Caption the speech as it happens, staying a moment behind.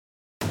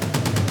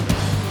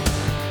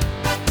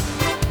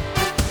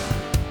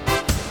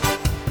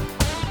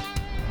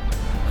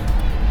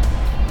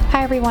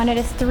Hi everyone, it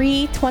is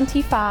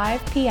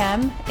 3:25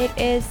 p.m. It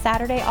is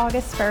Saturday,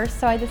 August 1st,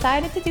 so I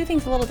decided to do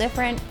things a little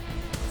different.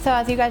 So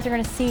as you guys are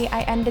going to see,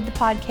 I ended the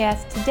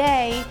podcast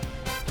today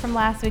from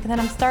last week, and then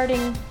I'm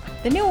starting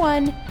the new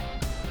one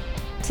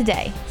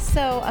today.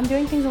 So I'm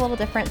doing things a little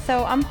different.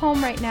 So I'm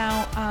home right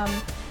now.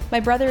 My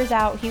brother is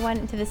out. He went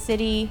into the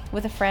city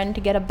with a friend to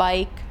get a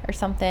bike or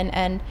something,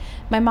 and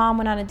my mom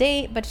went on a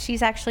date, but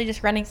she's actually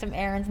just running some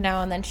errands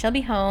now, and then she'll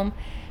be home.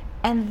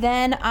 And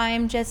then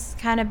I've just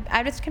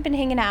been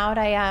hanging out.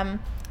 I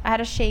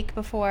had a shake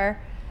before.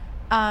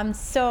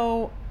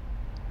 So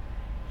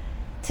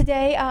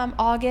today,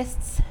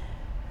 August's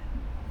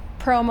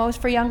promos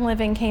for Young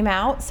Living came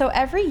out. So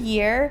every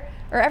year,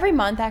 or every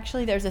month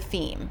actually, there's a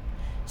theme.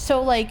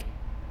 So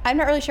I'm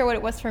not really sure what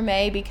it was for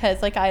May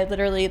because I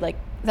literally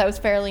that was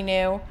fairly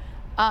new.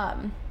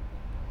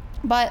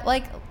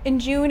 But in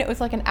June, it was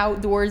an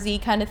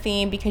outdoorsy kind of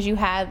theme because you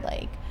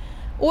had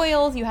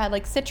oils, you had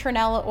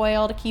citronella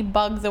oil to keep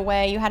bugs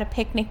away, you had a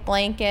picnic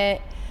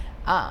blanket,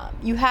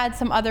 you had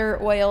some other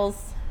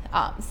oils,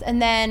 and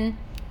then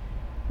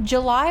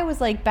July was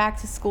back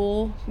to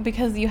school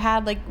because you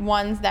had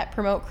ones that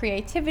promote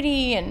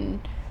creativity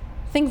and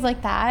things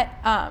like that,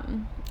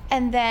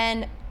 and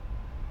then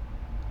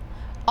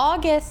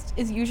August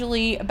is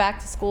usually a back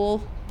to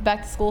school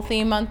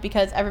theme month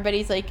because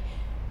everybody's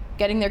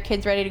getting their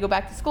kids ready to go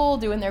back to school,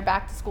 doing their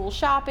back to school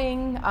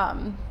shopping,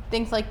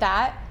 things like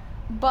that.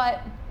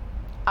 But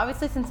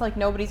obviously, since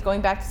nobody's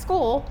going back to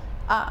school,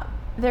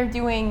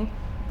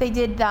 they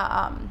did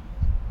the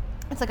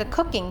it's a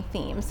cooking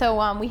theme.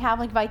 So we have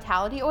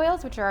vitality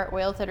oils, which are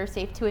oils that are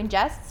safe to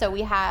ingest. So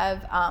we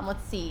have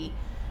let's see.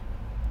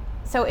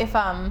 So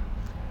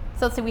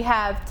let's see, we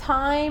have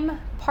thyme,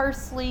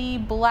 parsley,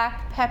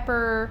 black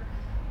pepper,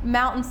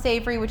 mountain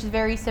savory, which is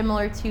very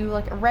similar to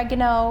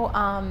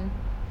oregano,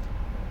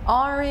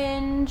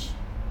 orange,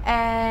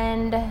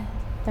 and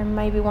there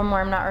might be one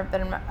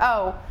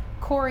more.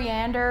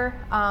 Coriander.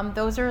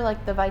 Those are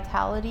the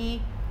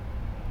vitality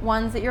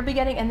ones that you'll be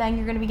getting, and then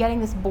you're going to be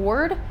getting this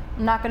board.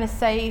 I'm not going to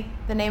say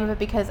the name of it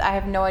because I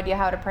have no idea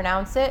how to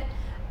pronounce it.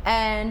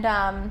 And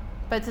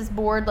but it's this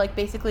board.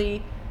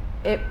 Basically,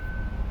 it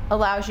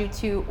allows you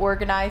to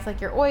organize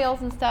your oils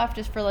and stuff,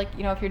 just for if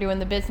you're doing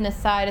the business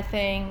side of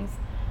things.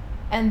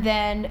 And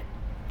then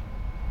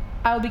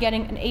I will be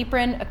getting an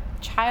apron, a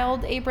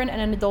child apron,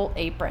 and an adult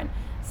apron.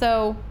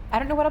 So I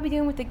don't know what I'll be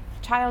doing with the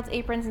child's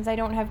apron since I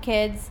don't have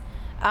kids.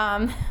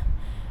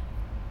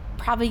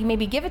 Probably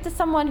maybe give it to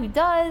someone who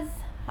does.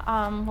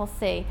 We'll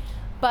see.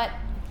 But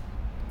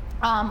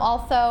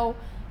also,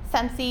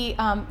 Scentsy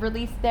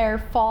released their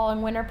fall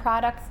and winter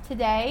products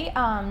today.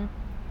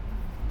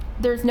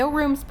 There's no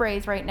room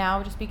sprays right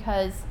now just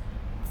because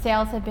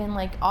sales have been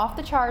off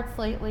the charts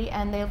lately,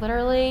 and they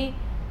literally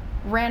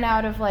ran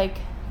out of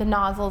the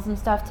nozzles and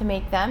stuff to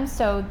make them.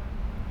 So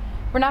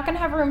we're not going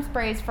to have room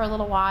sprays for a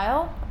little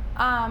while.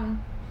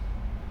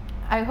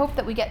 I hope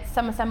that we get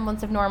some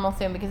semblance of normal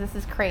soon because this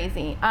is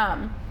crazy.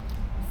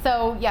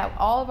 So yeah,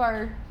 all of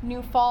our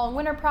new fall and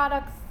winter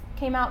products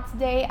came out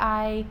today.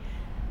 I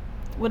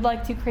would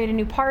like to create a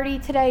new party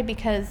today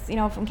because,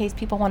 in case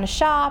people want to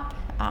shop,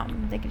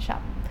 they could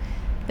shop.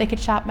 They could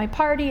shop my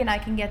party and I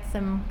can get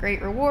some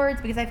great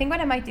rewards, because I think what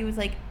I might do is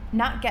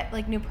not get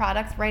new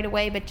products right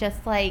away, but just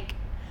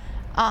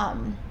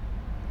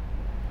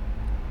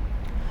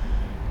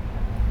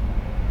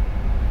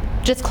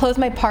just close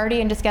my party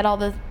and just get all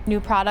the new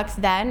products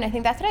then. I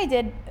think that's what I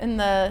did in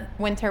the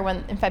winter,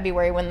 in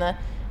February, when the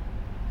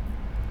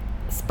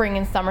spring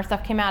and summer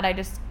stuff came out. I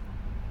just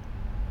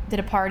did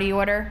a party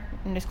order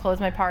and just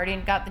closed my party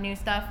and got the new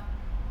stuff.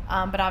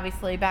 But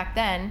obviously back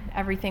then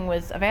everything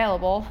was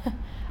available.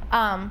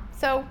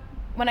 So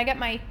when I get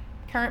my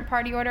current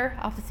party order,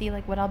 I'll have to see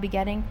what I'll be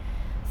getting.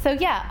 So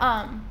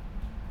yeah,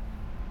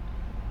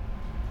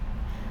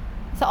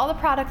 so all the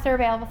products are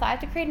available. So I have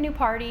to create a new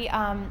party,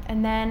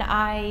 and then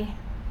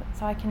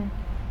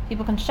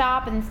people can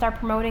shop and start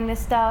promoting this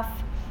stuff.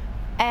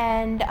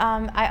 And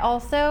I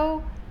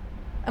also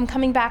am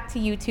coming back to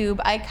YouTube.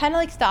 I kind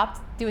of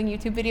stopped doing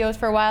YouTube videos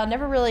for a while.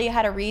 Never really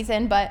had a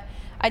reason, but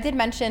I did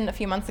mention a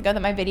few months ago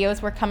that my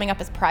videos were coming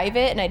up as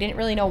private, and I didn't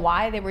really know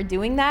why they were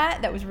doing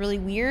that. That was really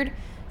weird.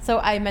 So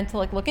I meant to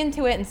look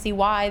into it and see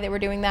why they were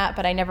doing that,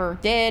 but I never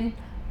did.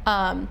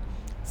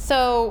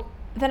 So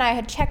then I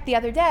had checked the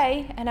other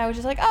day, and I was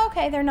just oh,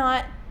 okay, they're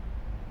not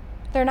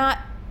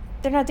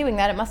doing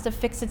that. It must have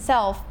fixed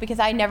itself because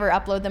I never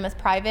upload them as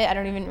private. I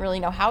don't even really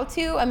know how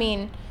to. I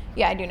mean,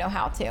 yeah, I do know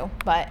how to,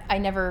 but I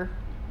never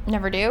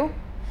do.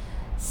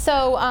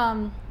 So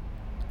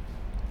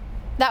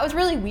that was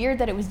really weird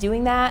that it was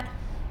doing that.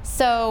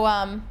 So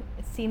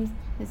it seemed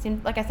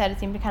like I said, it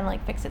seemed to kind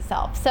of fix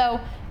itself. So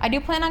I do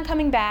plan on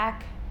coming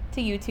back to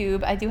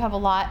YouTube. I do have a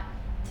lot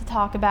to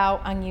talk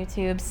about on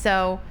YouTube.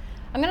 So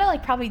I'm gonna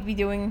probably be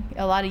doing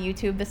a lot of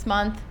YouTube this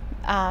month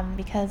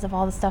because of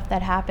all the stuff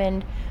that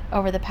happened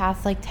over the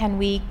past 10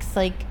 weeks,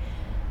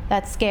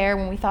 that scare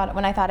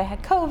when I thought I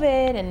had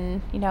COVID,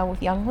 and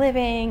with Young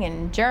Living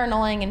and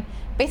journaling and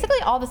basically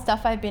all the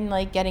stuff I've been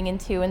getting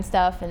into and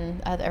stuff,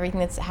 and everything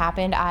that's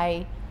happened.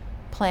 I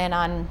plan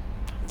on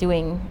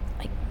doing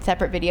like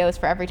separate videos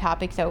for every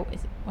topic, so it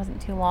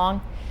wasn't too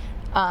long.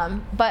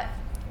 But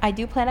I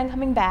do plan on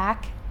coming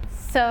back.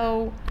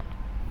 So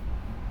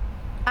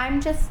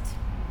I'm just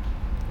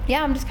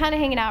kind of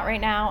hanging out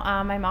right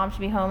now. My mom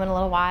should be home in a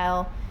little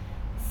while.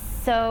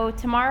 So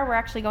tomorrow we're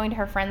actually going to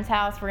her friend's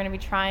house. We're going to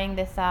be trying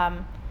this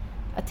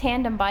a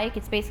tandem bike.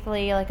 It's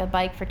basically like a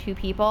bike for two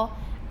people.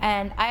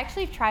 And I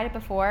actually tried it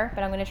before,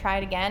 but I'm going to try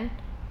it again.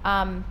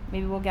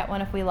 Maybe we'll get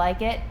one if we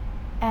like it.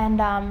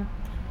 And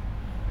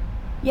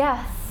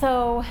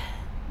so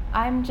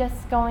I'm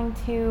just going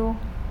to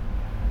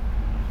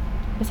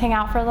just hang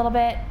out for a little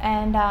bit,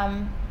 and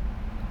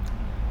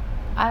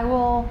I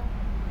will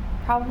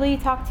probably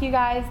talk to you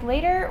guys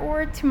later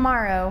or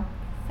tomorrow.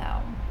 So.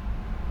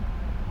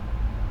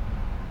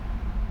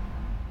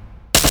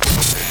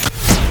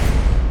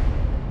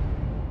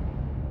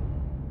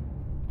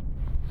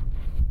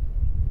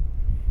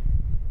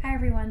 Hi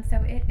everyone, so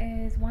it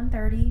is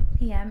 1:30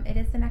 p.m. It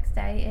is the next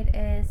day. It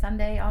is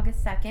Sunday,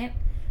 August 2nd,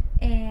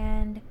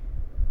 and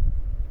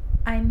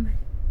I'm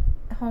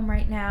home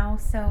right now.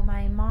 So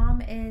my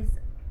mom is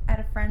at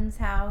a friend's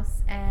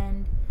house,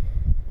 and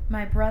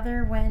my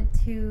brother went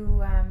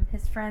to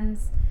his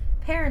friend's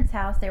parents'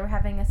 house. They were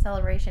having a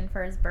celebration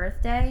for his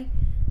birthday,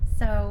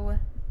 so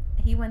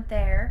he went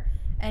there,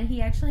 and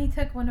he actually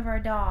took one of our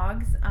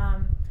dogs.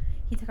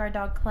 He took our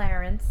dog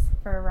Clarence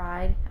for a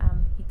ride.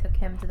 He took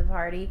him to the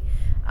party.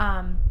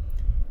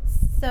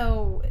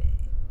 So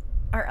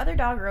our other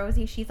dog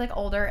Rosie, she's like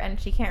older and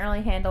she can't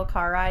really handle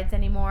car rides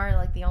anymore.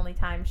 Like the only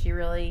time she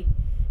really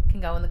can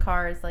go in the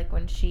car is like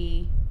when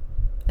she,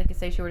 like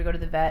say she were to go to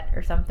the vet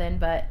or something.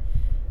 But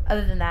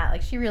other than that,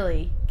 like she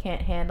really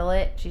can't handle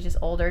it. She's just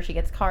older. She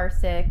gets car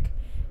sick.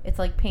 It's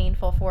like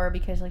painful for her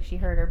because like she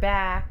hurt her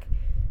back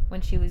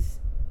when she was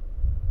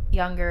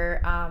younger.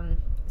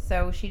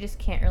 So she just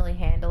can't really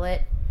handle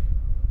it.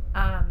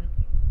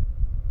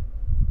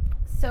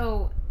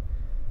 So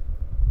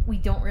we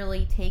don't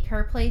really take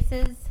her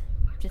places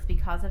just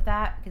because of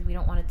that, because we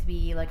don't want it to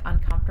be like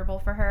uncomfortable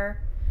for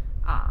her.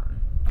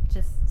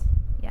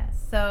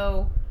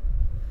 So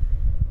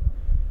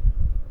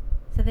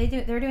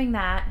they're doing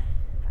that.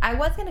 I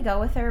was gonna go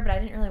with her, but I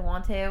didn't really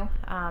want to.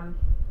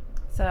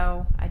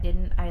 So I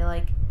didn't.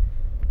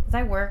 Because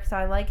I work, so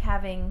I like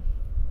having,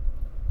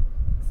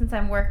 since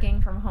I'm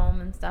working from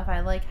home and stuff, I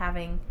like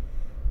having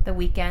the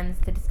weekends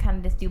to just kind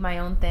of just do my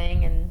own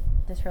thing and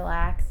just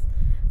relax.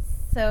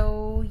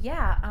 So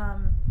yeah,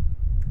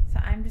 so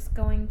I'm just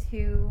going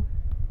to,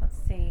 let's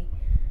see,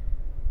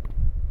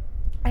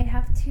 I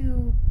have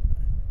to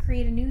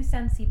create a new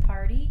Scentsy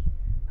party.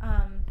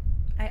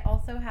 I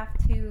also have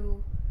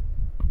to,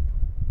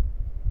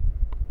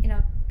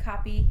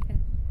 copy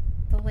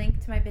the link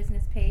to my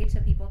business page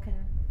so people can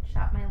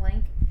shop my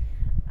link.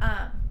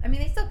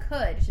 They still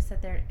could, it's just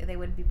that they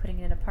wouldn't be putting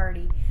it in a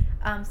party.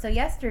 So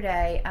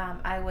yesterday,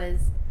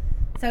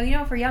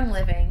 for Young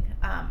Living,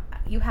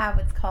 you have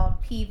what's called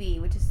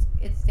PV,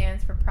 it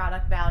stands for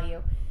product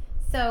value.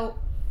 So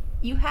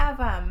you have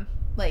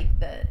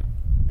the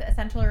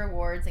essential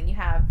rewards, and you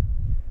have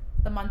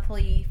the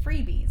monthly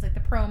freebies, like the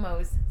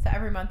promos. So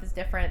every month is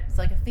different. It's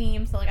like a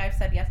theme. So like I've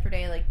said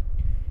yesterday,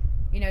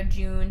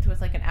 June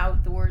was like an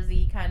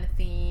outdoorsy kind of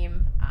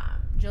theme.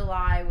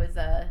 July was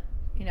a,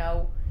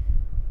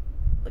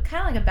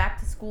 kind of like a back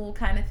to school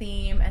kind of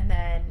theme, and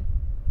then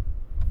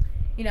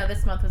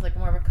this month was like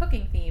more of a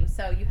cooking theme.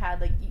 So you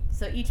had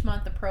so each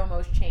month the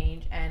promos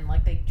change, and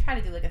they try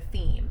to do like a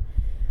theme.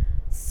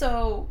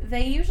 So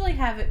they usually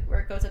have it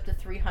where it goes up to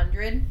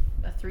 300,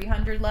 a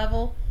 300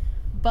 level,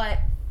 but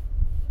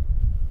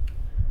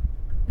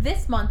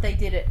this month they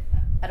did it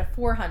at a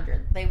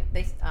 400.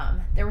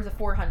 There was a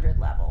 400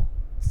 level.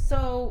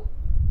 So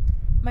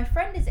my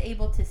friend is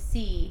able to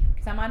see,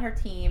 because I'm on her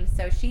team,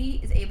 so she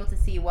is able to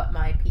see what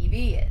my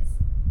PV is.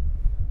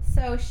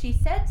 So she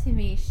said to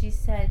me,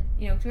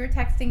 we were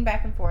texting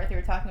back and forth, we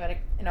were talking about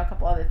a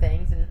couple other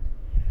things, and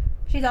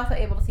she's also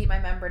able to see my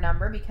member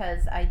number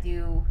because I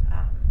do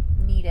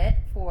need it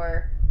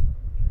for,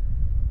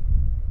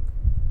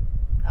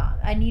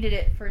 I needed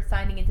it for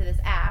signing into this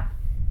app.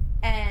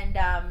 And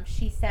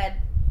she said,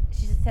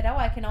 oh,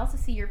 I can also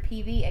see your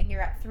PV, and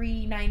you're at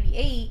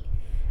 398,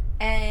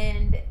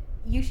 and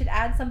you should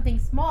add something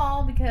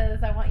small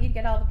because I want you to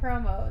get all the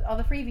promos, all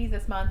the freebies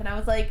this month. And I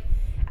was like,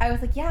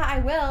 yeah, I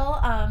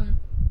will,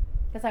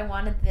 because I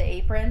wanted the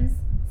aprons.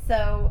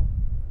 So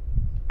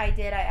I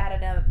did. I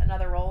added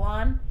another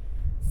roll-on.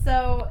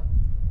 So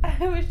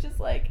I was just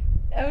like,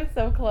 I was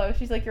so close.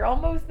 She's like, you're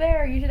almost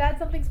there. You should add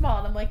something small.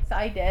 And I'm like, so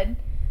I did.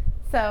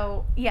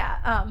 So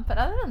yeah. But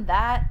other than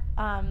that,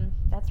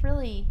 that's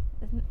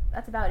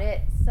about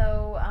it.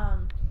 So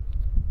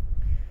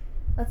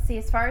let's see.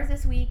 As far as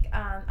this week,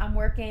 I'm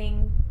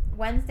working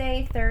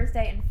Wednesday,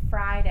 Thursday, and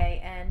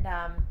Friday, and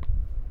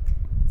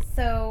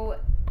so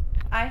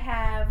I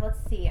have. Let's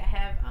see. I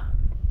have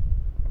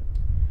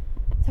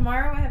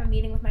tomorrow. I have a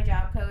meeting with my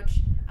job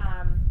coach.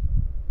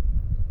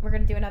 We're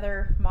gonna do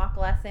another mock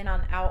lesson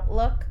on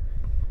Outlook,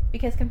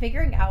 because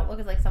configuring Outlook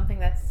is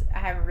something I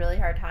have a really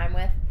hard time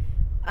with.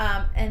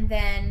 And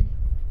then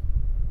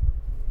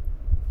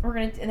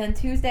And then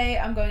Tuesday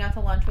I'm going out to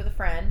lunch with a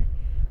friend.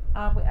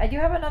 I do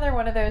have another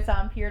one of those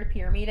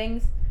peer-to-peer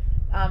meetings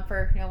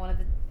for one of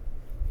the,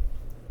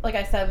 like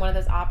I said, one of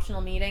those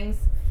optional meetings.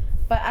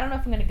 But I don't know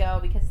if I'm going to go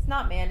because it's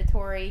not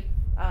mandatory.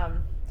 So I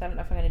don't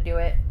know if I'm going to do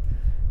it.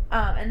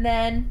 And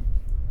then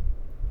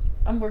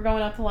we're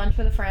going out to lunch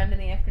with a friend in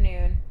the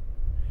afternoon.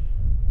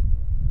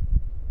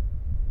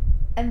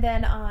 And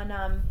then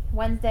on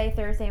Wednesday,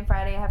 Thursday, and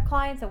Friday, I have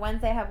clients. So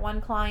Wednesday, I have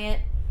one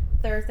client.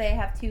 Thursday, I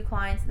have two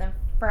clients. And then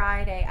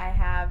Friday, I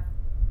have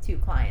two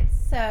clients.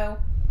 So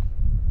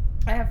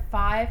I have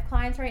 5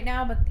 clients right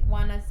now, but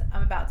one is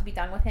I'm about to be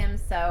done with him.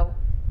 So,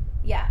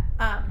 yeah.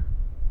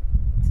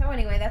 So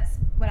anyway, that's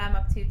what I'm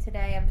up to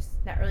today. I'm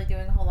just not really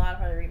doing a whole lot.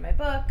 I'll probably read my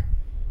book,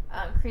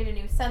 create a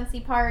new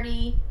Scentsy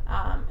party,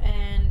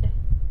 and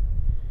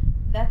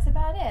that's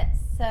about it.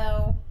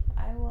 So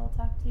I will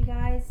talk to you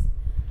guys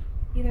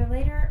either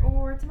later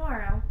or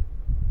tomorrow.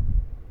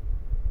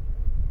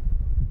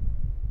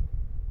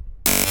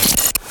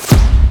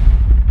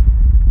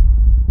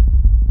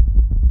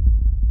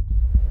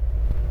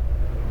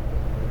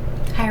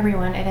 Hi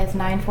everyone, it is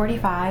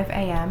 9:45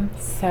 a.m.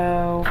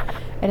 So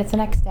it is the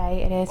next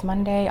day. It is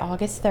Monday,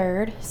 August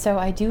 3rd. So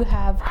I do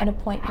have an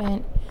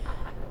appointment.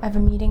 I have a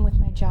meeting with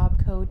my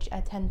job coach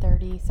at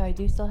 10:30. So I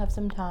do still have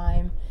some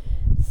time.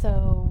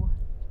 So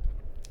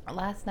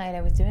last night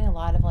I was doing a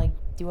lot of like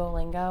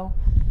Duolingo,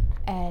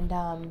 and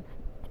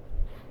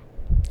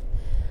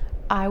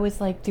I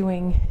was like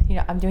doing,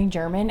 I'm doing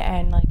German,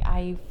 and like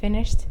I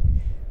finished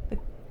the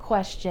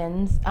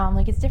questions.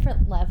 Like it's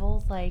different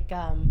levels. Like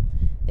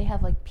they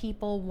have like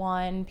people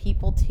 1,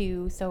 people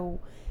 2. So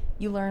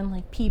you learn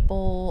like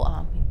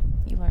people.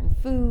 You learn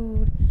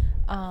food.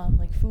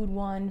 Like food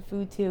 1,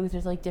 food 2.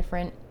 There's like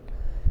different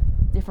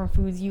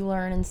foods you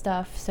learn and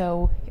stuff.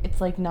 So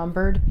it's like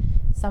numbered,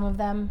 some of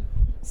them.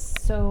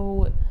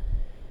 So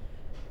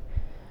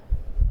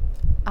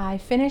I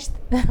finished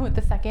with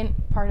the second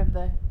part of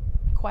the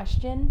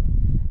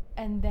question,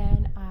 and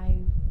then I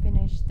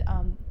finished,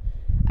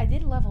 I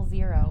did level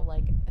 0,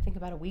 like, I think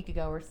about a week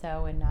ago or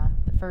so in the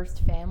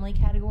first family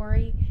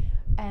category,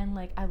 and,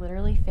 like, I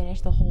literally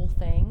finished the whole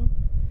thing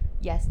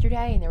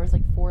yesterday, and there was,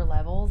 like, 4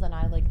 levels, and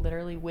I, like,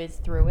 literally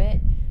whizzed through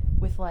it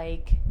with,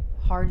 like,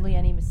 hardly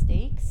any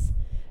mistakes,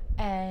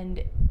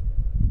 and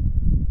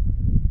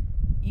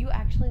you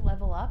actually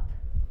level up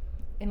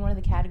in one of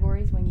the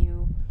categories when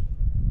you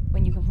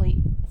complete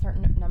a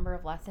certain number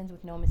of lessons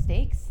with no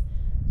mistakes.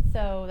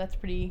 So it's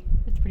pretty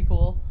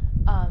cool.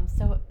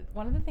 So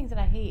one of the things that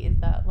I hate is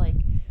that like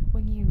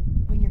when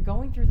you're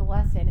going through the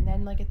lesson and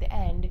then like at the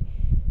end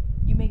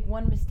you make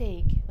one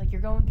mistake, like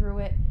you're going through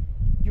it,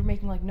 you're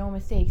making like no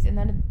mistakes, and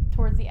then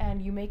towards the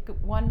end you make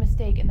one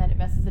mistake and then it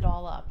messes it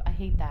all up. I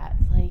hate that.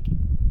 It's like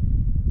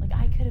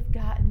I could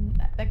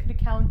have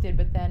counted,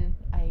 but then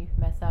I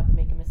mess up and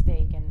make a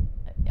mistake, and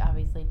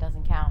obviously it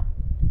doesn't count.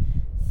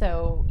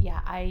 So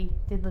yeah, I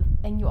did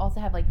and you also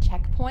have like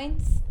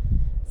checkpoints.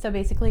 So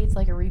basically it's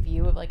like a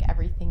review of like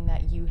everything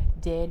that you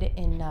did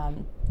in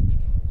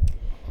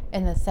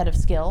the set of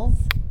skills,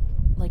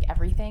 like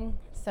everything.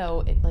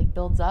 So it like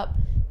builds up.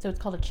 So it's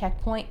called a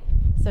checkpoint.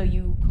 So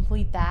you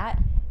complete that.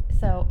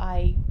 So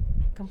I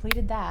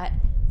completed that.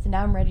 So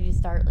now I'm ready to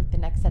start like the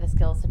next set of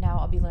skills. So now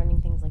I'll be learning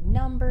things like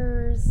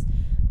numbers,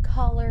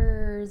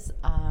 colors,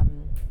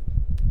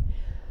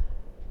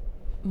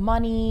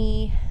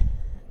 money,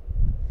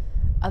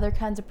 other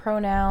kinds of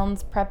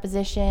pronouns,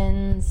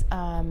 prepositions,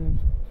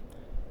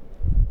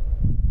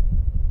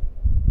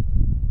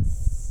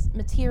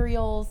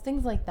 materials,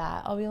 things like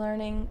that I'll be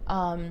learning.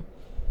 And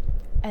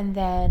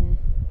then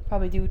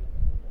probably the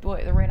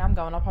rate I'm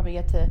going, I'll probably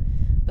get to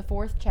the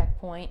 4th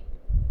checkpoint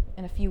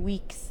in a few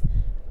weeks.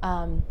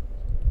 The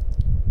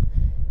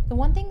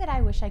one thing that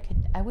I wish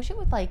it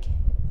would like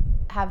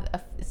have a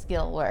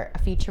skill or a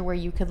feature where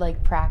you could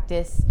like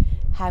practice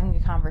having a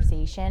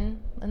conversation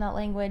in that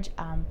language.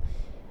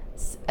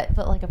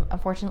 But like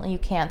unfortunately you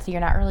can't, so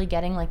you're not really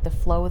getting like the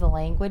flow of the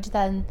language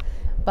then.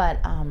 But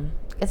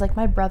it's like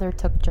my brother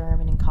took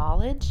German in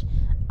college,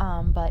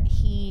 but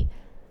he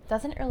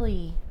didn't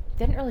really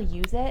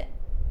use it,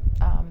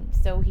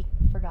 so he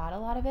forgot a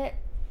lot of it.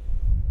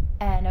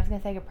 And I was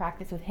gonna say I could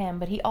practice with him,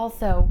 but he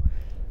also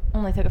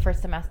only took it for a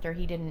semester.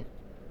 He didn't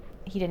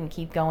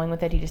keep going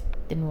with it. He just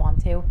didn't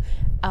want to.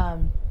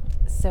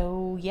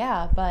 So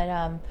yeah,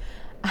 but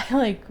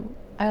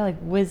I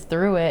whizzed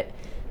through it.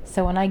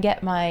 So when I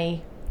get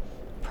my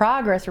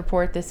progress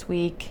report this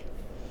week,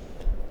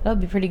 that'll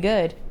be pretty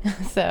good.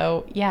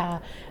 So yeah,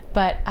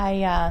 but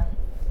I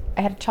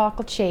had a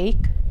chocolate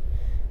shake.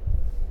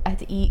 I had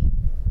to eat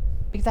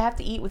because I have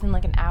to eat within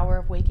like an hour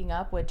of waking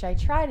up, which I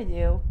try to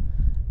do.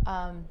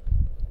 I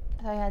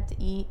had to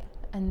eat,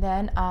 and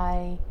then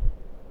I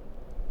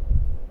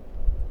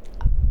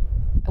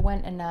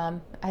went and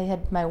I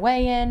had my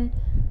weigh-in,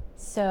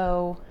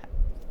 so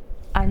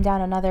I'm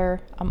down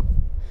another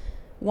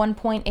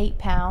 1.8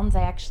 pounds.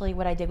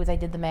 What I did was I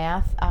did the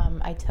math.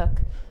 I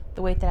took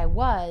the weight that I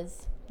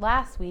was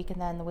last week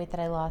and then the weight that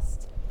I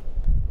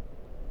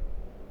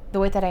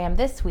am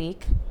this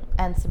week,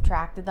 and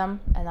subtracted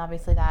them, and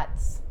obviously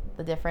that's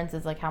the difference,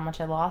 is like how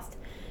much I lost.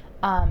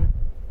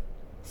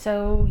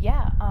 So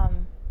yeah,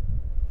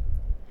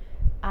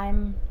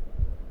 I'm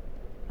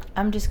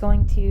just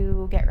going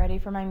to get ready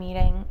for my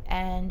meeting,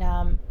 and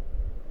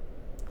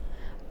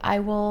I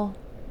will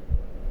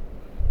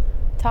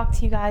talk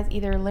to you guys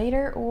either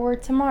later or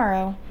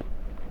tomorrow.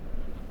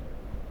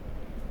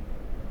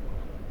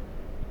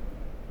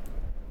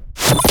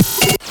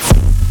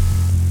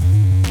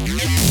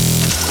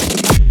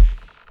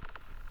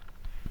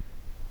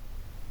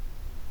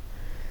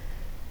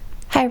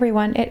 Hi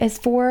everyone, it is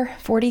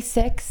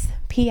 4:46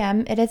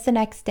 p.m. It is the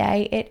next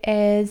day. It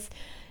is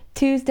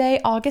Tuesday,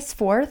 August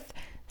 4th.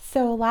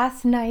 So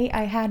last night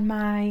I had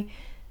my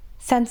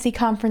Scentsy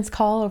conference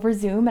call over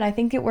Zoom, and I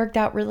think it worked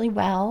out really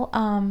well.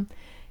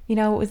 It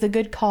was a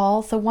good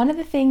call. So one of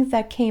the things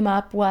that came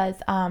up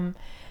was,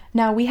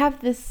 now we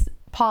have this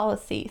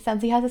policy.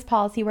 Scentsy has this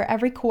policy where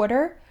every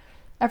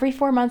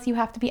 4 months you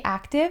have to be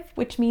active,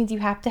 which means you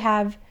have to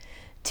have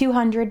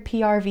 200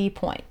 PRV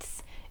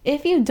points.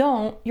 If you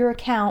don't, your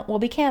account will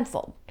be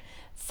canceled.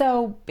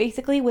 So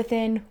basically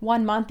within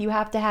 1 month, you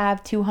have to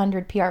have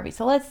 200 PRV.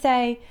 So let's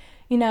say,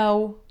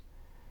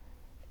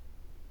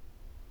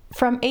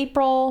 from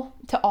April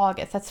to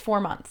August, that's 4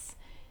 months.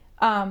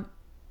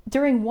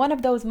 During one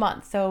of those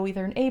months, so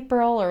either in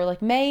April or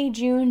like May,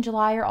 June,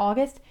 July, or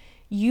August,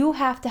 you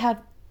have to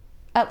have,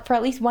 for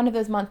at least one of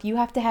those months, you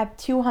have to have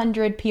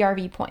 200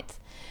 PRV points.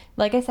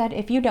 Like I said,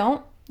 if you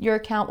don't, your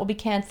account will be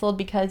canceled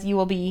because you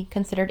will be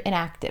considered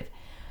inactive.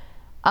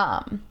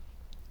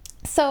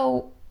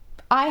 So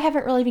I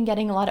haven't really been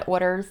getting a lot of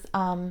orders.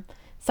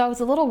 So I was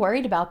a little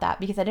worried about that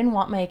because I didn't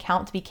want my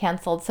account to be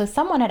canceled. So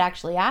someone had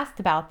actually asked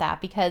about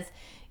that, because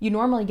you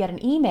normally get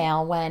an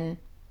email when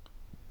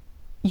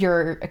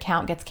your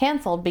account gets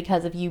canceled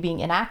because of you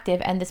being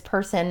inactive. And this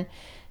person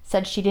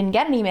said she didn't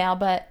get an email,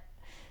 but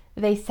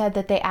they said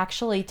that they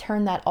actually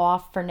turned that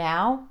off for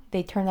now.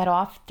 They turned that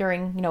off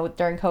during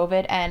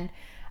COVID. And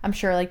I'm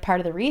sure like part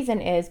of the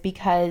reason is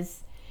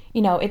because,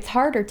 it's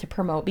harder to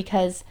promote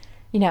because,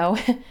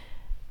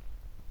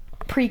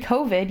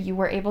 pre-COVID, you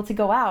were able to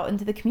go out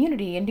into the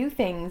community and do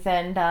things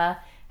and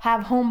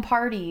have home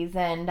parties,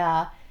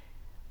 and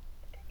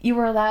you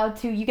were allowed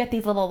to, you get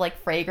these little like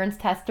fragrance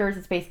testers.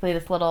 It's basically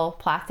this little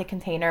plastic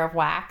container of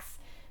wax.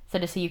 So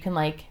just so you can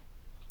like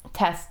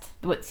test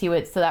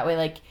so that way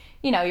like,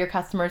 your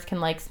customers can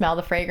like smell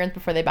the fragrance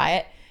before they buy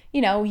it.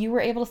 You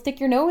were able to stick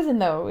your nose in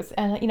those,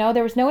 and,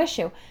 there was no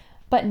issue.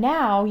 But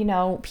now,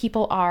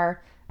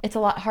 it's a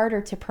lot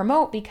harder to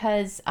promote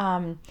because, it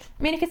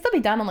can still be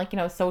done on like,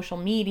 social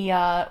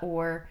media,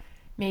 or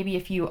maybe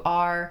if you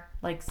are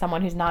like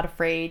someone who's not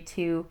afraid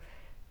to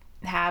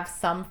have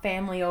some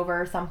family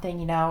over or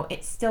something,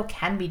 it still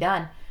can be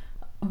done.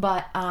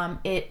 But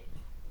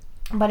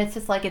it's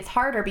just like, it's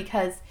harder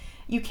because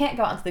you can't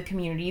go out into the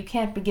community. You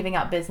can't be giving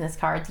out business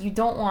cards. You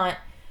don't want,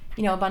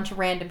 a bunch of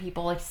random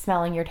people like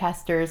smelling your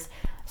testers.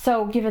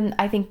 So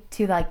I think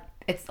too, like,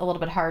 it's a little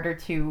bit harder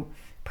to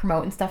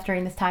promote and stuff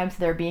during this time, so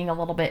they're being a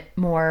little bit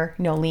more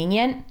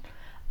lenient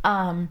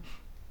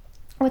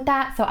with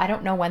that. So I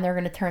don't know when they're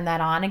going to turn that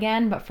on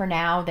again, but for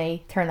now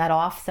they turn that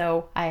off,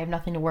 so I have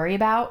nothing to worry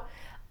about.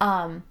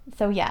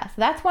 So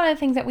that's one of the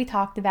things that we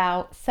talked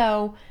about.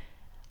 So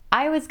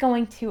I was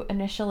going to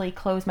initially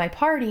close my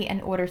party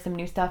and order some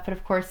new stuff, but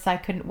of course I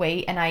couldn't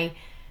wait, and I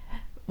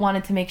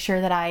wanted to make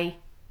sure that I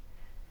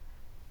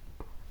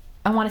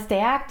want to stay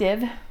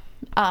active.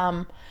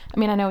 I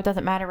know it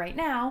doesn't matter right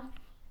now,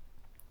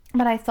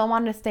 but I still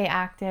wanted to stay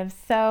active.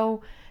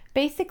 So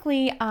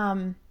basically,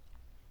 I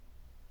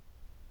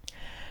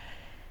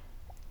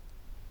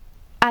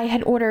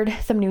had ordered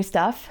some new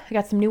stuff. I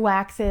got some new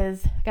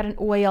waxes, got an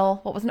oil.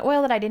 What was an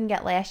oil that I didn't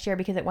get last year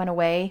because it went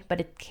away, but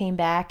it came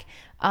back.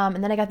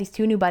 And then I got these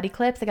 2 new buddy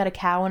clips. I got a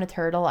cow and a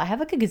turtle. I have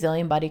like a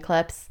gazillion buddy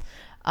clips.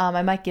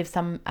 I might give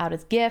some out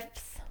as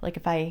gifts, like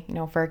if I,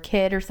 for a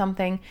kid or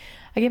something.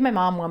 I gave my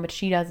mom one, but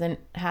she doesn't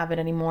have it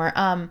anymore.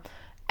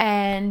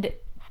 And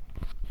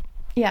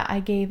yeah, I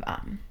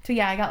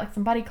got like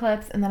some buddy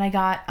clips, and then I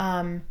got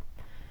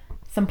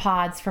some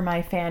pods for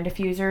my fan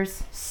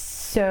diffusers.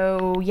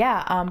 So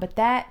yeah, but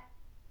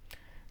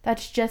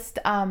that's just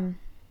so I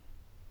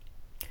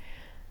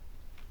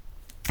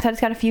just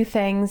got a few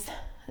things.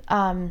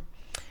 And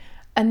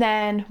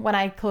then when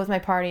I close my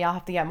party, I'll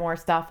have to get more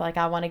stuff. Like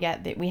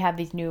we have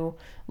these new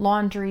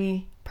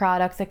laundry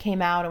products that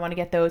came out. I want to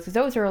get those because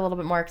those are a little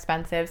bit more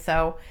expensive.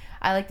 So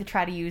I like to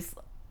try to use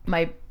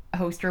my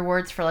host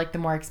rewards for like the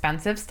more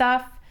expensive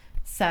stuff.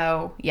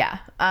 So yeah.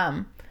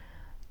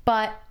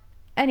 But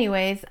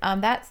anyways,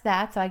 that's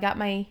that. So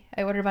I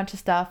ordered a bunch of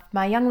stuff.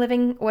 My Young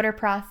Living order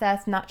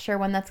process, not sure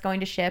when that's going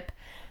to ship.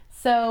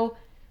 So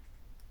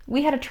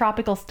we had a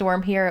tropical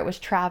storm here. It was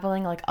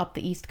traveling like up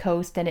the East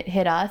Coast, and it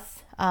hit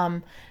us.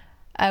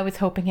 I was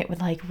hoping it would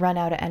like run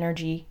out of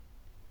energy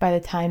by the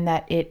time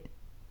that it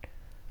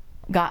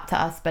got to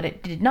us, but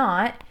it did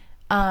not.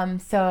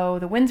 So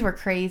the winds were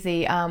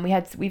crazy.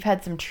 We've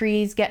had some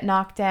trees get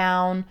knocked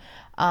down.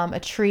 A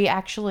tree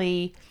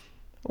actually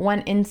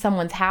went in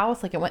someone's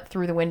house, like it went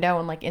through the window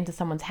and like into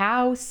someone's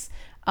house.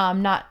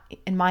 Not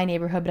in my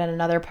neighborhood, but in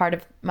another part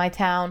of my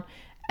town.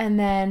 And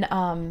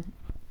then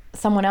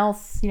someone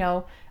else, you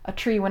know, a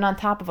tree went on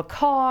top of a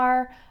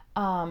car.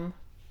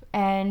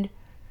 And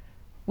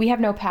we have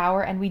no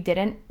power, and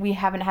we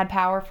haven't had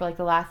power for like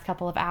the last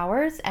couple of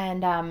hours.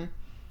 And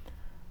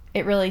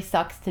it really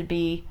sucks to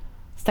be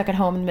stuck at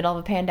home in the middle of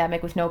a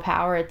pandemic with no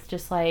power. It's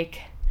just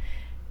like,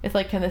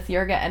 can this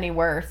year get any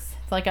worse?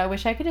 It's like, I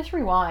wish I could just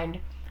rewind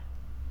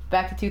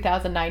back to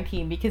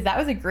 2019, because that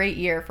was a great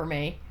year for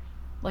me.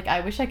 Like,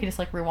 I wish I could just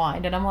like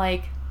rewind. And I'm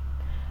like,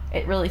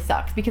 it really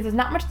sucks because there's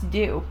not much to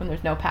do when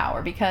there's no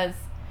power. Because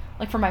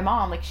like for my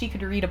mom, like she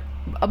could read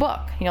a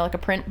book, you know, like a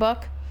print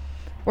book.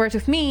 Whereas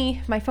with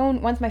me,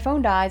 once my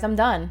phone dies, I'm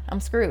done. I'm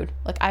screwed.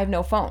 Like, I have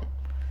no phone.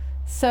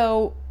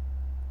 So,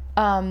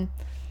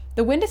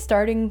 the wind is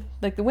starting,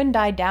 like the wind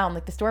died down,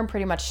 like the storm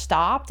pretty much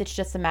stopped. It's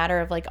just a matter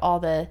of like all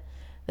the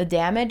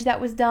damage that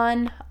was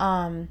done.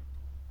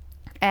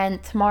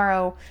 And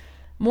tomorrow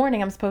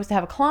morning I'm supposed to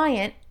have a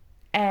client,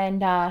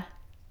 and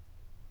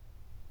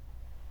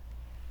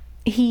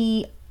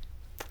he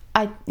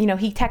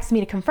texted me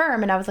to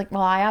confirm, and I was like,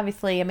 well, I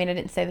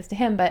didn't say this to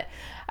him, but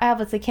I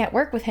obviously can't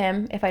work with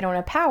him if I don't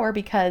have power,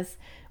 because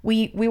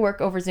we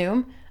work over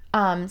Zoom.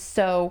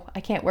 So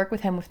I can't work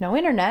with him with no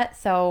internet.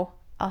 So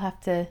I'll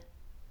have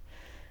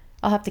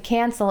to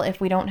cancel if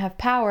we don't have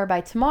power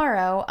by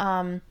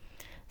tomorrow.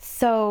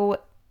 So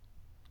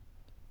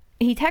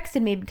he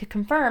texted me to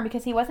confirm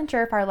because he wasn't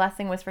sure if our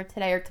lesson was for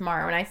today or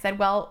tomorrow. And I said,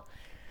 well,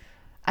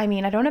 I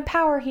don't have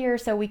power here,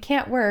 so we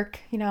can't work,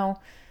 you know.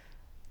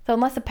 So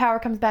unless the power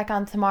comes back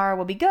on tomorrow,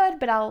 we'll be good,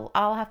 but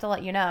I'll have to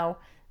let you know.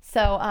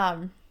 So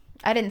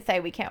I didn't say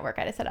we can't work.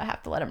 I just said I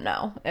have to let him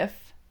know if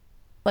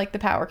the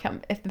power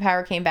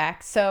came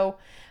back. So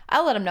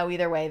I'll let him know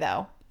either way,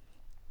 though.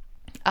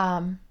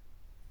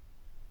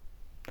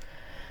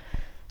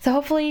 So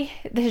hopefully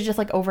this is just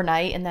like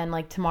overnight, and then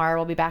like tomorrow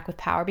we'll be back with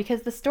power,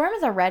 because the storm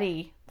is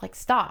already like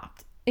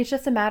stopped. It's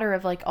just a matter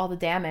of like all the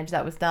damage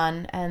that was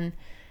done, and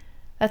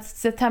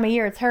that's the time of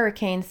year. It's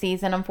hurricane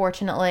season,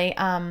 unfortunately.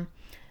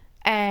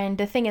 And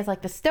the thing is,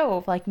 like the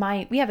stove, like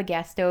we have a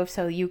gas stove,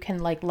 so you can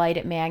like light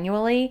it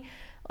manually.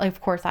 Like,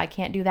 of course I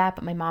can't do that,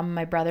 but my mom and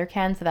my brother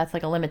can. So that's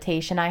like a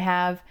limitation I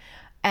have.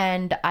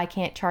 And I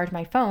can't charge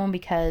my phone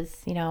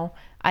because, you know,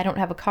 I don't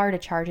have a car to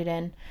charge it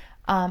in.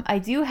 I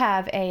do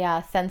have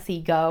a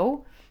Sensi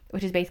Go,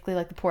 which is basically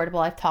like the portable.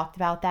 I've talked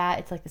about that.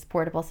 It's like this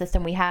portable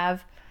system we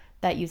have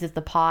that uses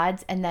the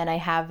pods. And then I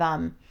have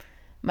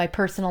my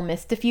personal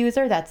mist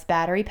diffuser that's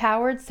battery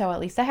powered. So at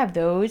least I have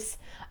those.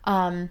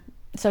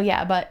 So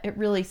yeah, but it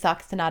really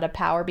sucks to not have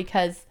power,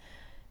 because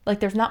like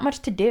there's not much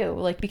to do.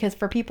 Like, because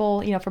for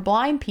people, you know, for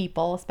blind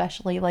people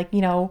especially, like,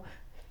 you know,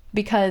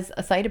 because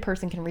a sighted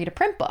person can read a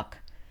print book.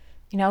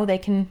 You know, they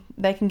can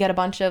get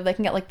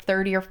like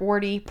 30 or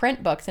 40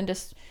 print books and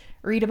just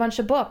read a bunch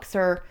of books.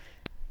 Or,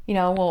 you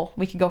know, well,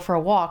 we could go for a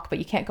walk, but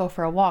you can't go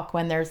for a walk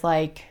when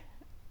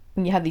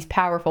you have these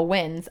powerful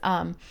winds.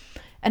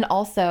 And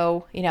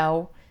also, you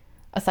know,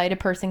 a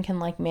sighted person can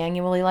like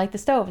manually light the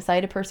stove. A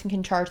sighted person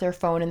can charge their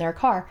phone in their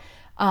car.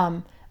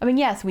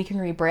 Yes, we can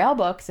read Braille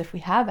books if we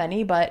have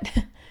any, but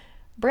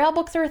Braille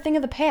books are a thing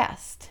of the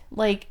past.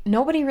 Like,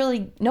 nobody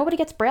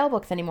gets Braille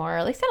books anymore. Or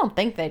at least I don't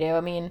think they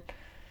do.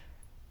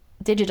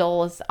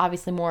 Digital is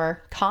obviously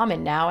more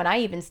common now, and I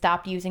even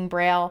stopped using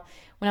Braille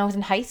when I was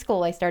in high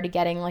school. I started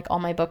getting like all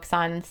my books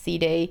on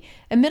CD.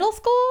 In middle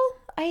school,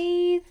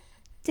 I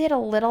did a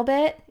little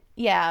bit.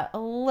 Yeah, a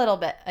little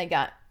bit. I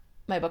got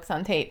my books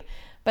on tape.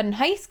 But in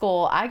high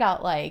school, I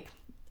got like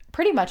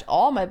pretty much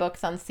all my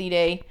books on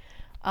CD.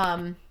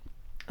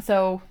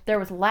 So there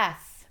was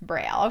less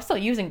Braille. I was still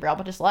using Braille,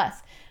 but just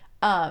less.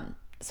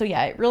 So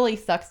yeah, it really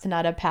sucks to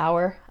not have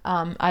power.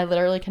 I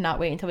literally cannot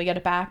wait until we get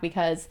it back,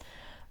 because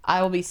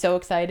I will be so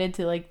excited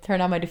to like turn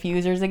on my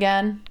diffusers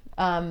again.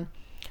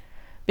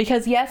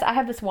 Because yes, I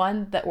have this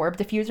one, the Orb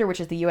diffuser,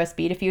 which is the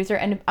USB diffuser,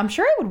 and I'm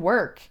sure it would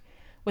work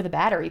with a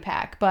battery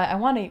pack, but I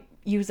want to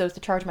use those to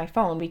charge my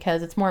phone,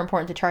 because it's more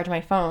important to charge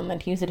my phone than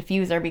to use a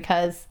diffuser,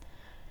 because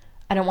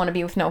I don't want to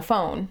be with no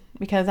phone,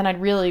 because then I'd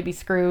really be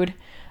screwed.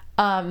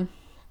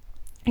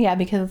 Yeah,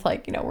 because it's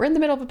like, you know, we're in the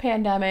middle of a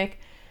pandemic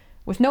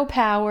with no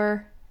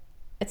power.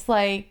 It's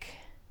like,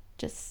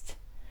 just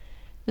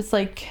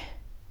like,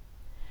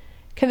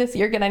 can this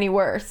year get any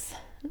worse?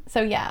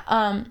 So yeah,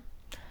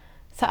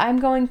 so I'm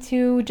going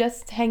to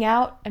just hang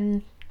out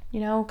and, you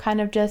know,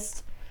 I'm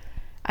just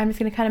going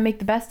to kind of make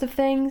the best of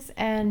things,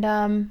 and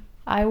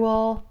I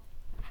will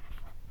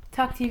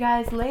talk to you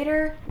guys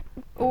later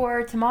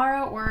or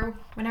tomorrow or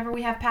whenever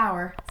we have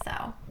power.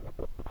 So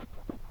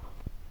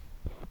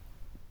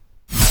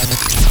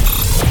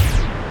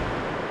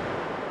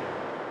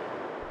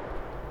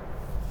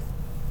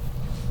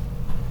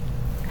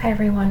hi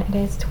everyone, it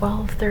is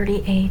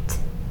 12:38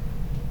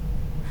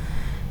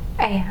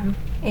 a.m.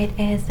 It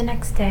is the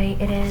next day.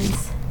 It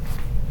is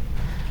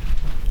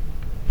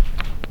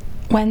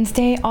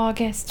Wednesday,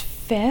 August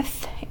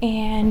 5th,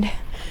 and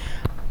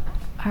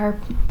our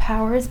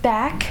power is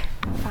back.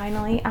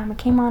 finally. It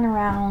came on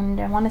around,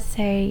 I want to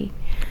say,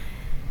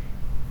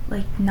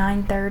 like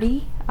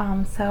 9:30.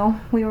 So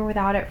we were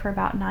without it for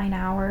about 9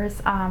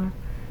 hours.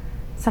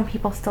 Some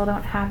people still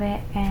don't have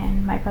it,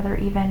 and my brother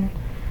even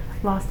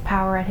lost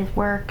power at his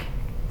work.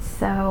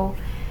 So,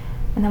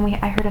 and then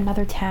I heard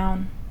another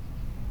town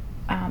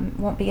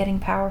won't be getting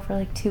power for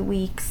like 2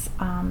 weeks.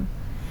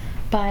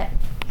 But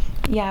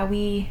yeah,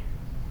 we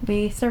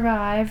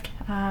survived.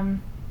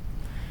 And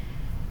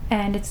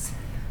it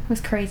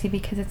was crazy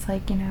because it's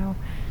like, you know,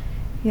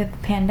 you have the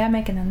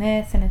pandemic and then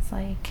this, and it's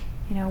like,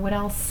 you know, what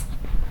else?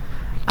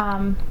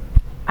 I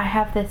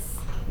have this,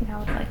 you know,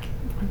 like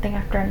one thing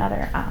after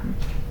another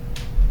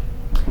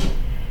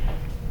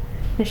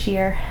this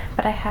year.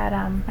 But I had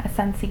a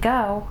Sensi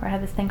Go, or I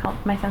had this thing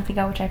called my Sensi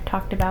Go, which I've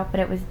talked about, but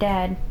it was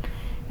dead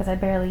because I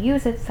barely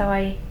use it, so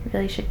I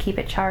really should keep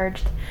it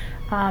charged.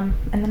 And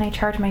then I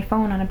charged my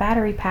phone on a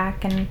battery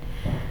pack, and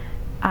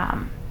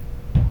I'm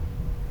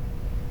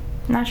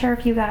not sure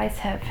if you guys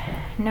have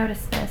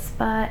noticed this,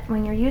 but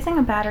when you're using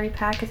a battery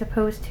pack as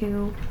opposed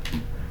to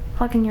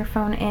plugging your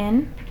phone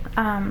in,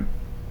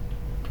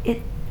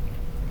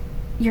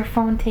 your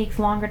phone takes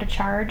longer to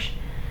charge.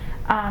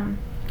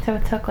 So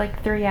it took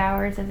like 3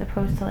 hours as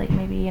opposed to like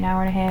maybe an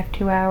hour and a half,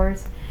 2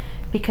 hours,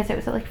 because it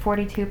was at like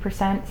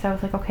 42%. So I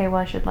was like, okay,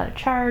 well, I should let it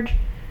charge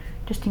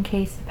just in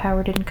case the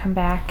power didn't come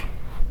back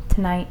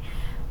tonight.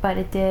 But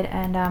it did,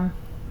 and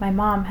my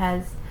mom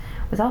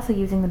was also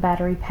using the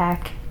battery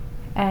pack,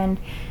 and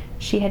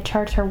she had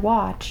charged her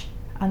watch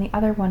on the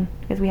other one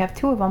because we have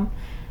 2 of them,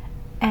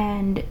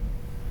 and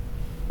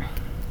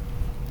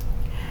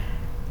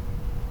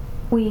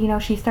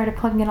she started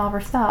plugging in all of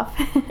her stuff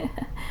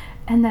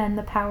and then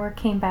the power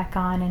came back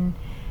on, and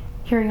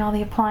hearing all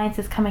the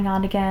appliances coming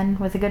on again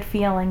was a good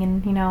feeling,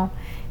 and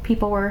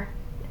people were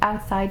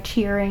outside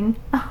cheering.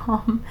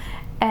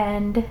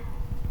 And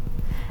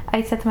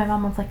I said to my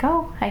mom, I was like,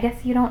 oh, I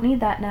guess you don't need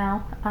that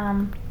now.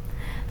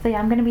 So yeah,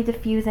 I'm going to be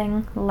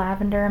diffusing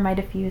lavender in my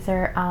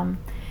diffuser.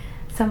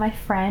 So my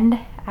friend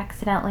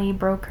accidentally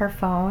broke her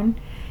phone.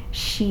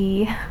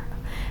 She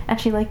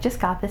like just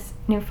got this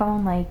new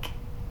phone like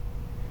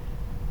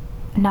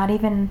not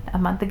even a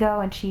month ago,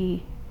 and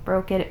she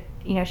broke it.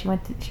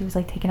 She was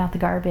like taking out the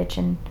garbage,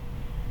 and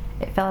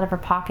it fell out of her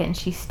pocket, and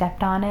she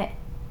stepped on it.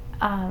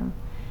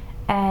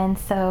 And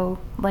so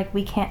like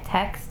we can't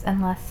text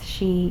unless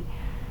she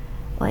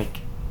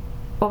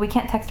we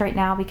can't text right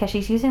now because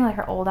she's using like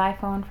her old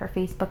iPhone for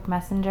Facebook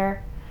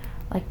Messenger,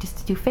 like just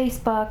to do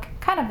Facebook,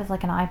 kind of as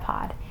like an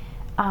iPod.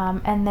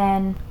 And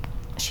then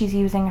she's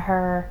using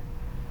her,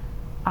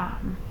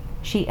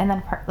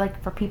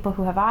 for people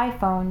who have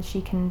iPhones,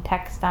 she can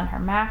text on her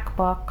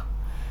MacBook,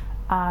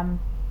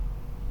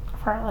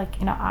 for like,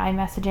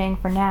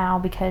 iMessaging for now,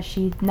 because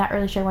she's not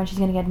really sure when she's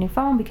gonna get a new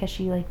phone, because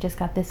she like just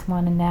got this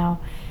one, and now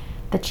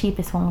the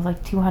cheapest one was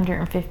like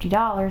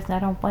 $250, and I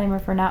don't blame her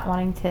for not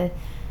wanting to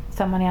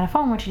spend money on a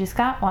phone when she just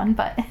got one,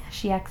 but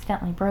she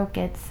accidentally broke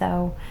it.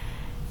 So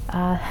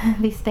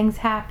these things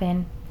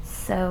happen.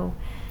 So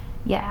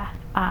yeah,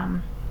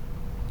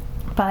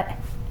 but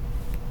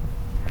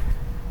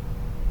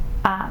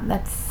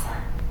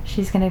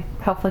she's gonna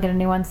hopefully get a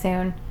new one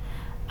soon.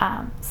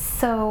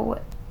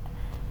 So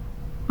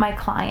my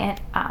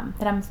client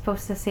that I'm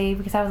supposed to see,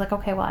 because I was like,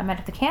 okay, well, I might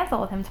have to cancel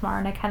with him tomorrow,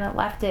 and I kind of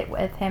left it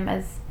with him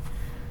as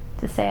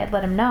to say I'd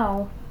let him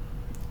know,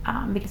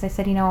 because I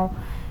said,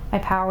 my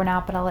power went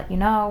out, but I'll let you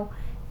know.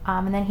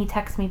 And then he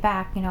texted me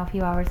back, a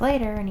few hours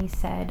later, and he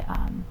said,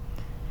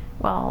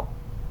 well,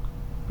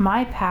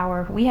 my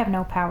power, we have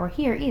no power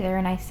here either.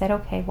 And I said,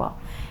 okay, well,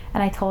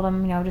 and I told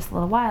him, just a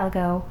little while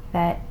ago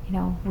that,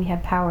 we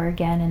have power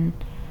again, and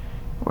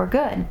we're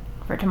good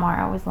for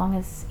tomorrow as long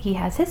as he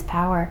has his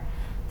power.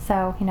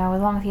 So,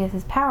 as long as he has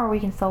his power, we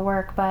can still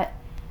work. But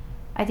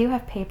I do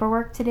have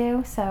paperwork to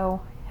do,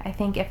 so I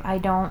think if I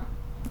don't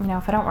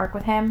work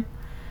with him,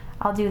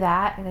 I'll do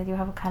that, because I do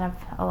have kind of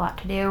a lot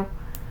to do.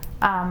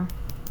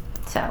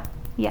 So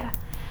yeah,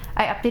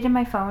 I updated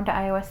my phone to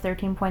iOS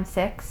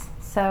 13.6,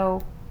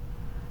 so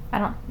I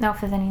don't know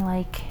if there's any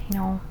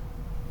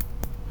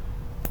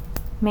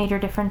major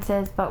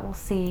differences, but we'll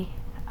see.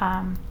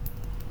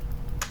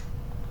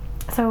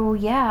 So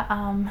yeah,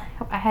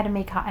 I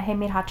made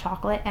hot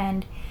chocolate,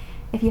 and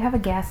if you have a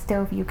gas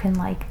stove, you can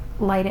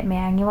light it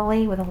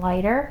manually with a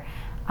lighter.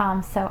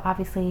 So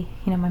obviously,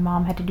 my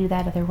mom had to do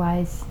that,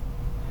 otherwise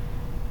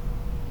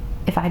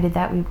if I did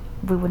that, we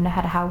wouldn't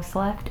have had a house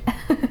left.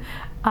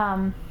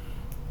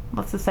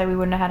 Let's just say we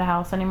wouldn't have had a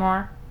house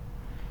anymore.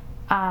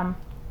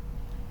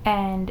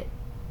 And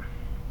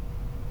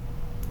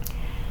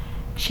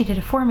she did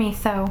it for me,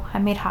 so I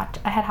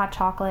had hot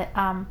chocolate.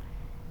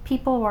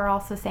 People were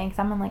also saying, because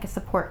I'm in a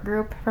support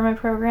group for my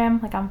program,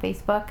 on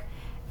Facebook,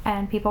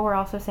 and people were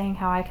also saying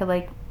how I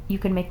could you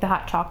could make the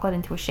hot chocolate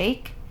into a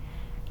shake,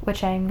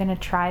 which I'm gonna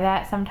try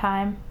that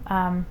sometime.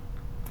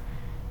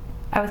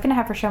 I was gonna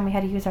have her show me how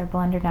to use our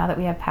blender now that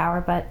we have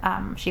power, but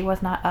she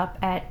was not up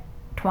at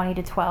 20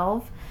 to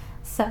 12,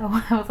 so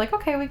I was like,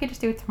 okay, we could just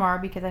do it tomorrow,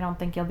 because I don't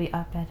think you'll be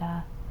up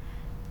at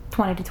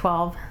 20 to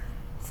 12.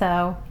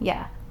 So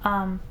yeah,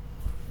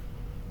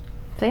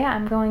 So yeah,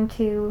 I'm gonna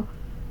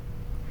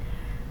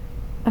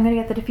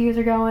get the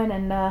diffuser going,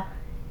 and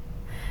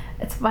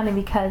it's funny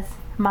because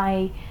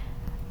my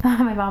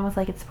mom was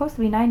like, it's supposed to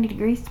be 90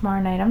 degrees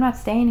tomorrow night. I'm not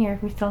staying here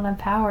if we still don't have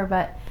power,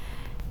 but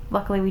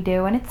luckily we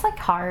do. And it's like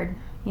hard,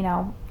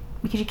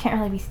 because you can't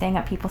really be staying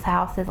at people's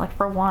houses, like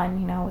for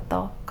one, with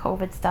the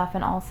COVID stuff,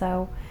 and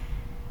also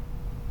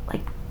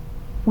like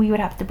we would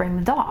have to bring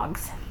the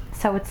dogs.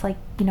 So it's like,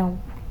 you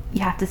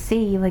have to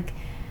see like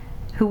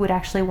who would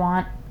actually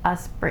want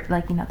us,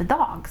 like, the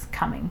dogs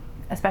coming,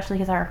 especially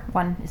because our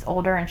one is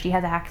older and she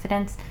has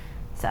accidents.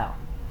 So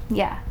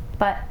yeah,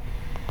 but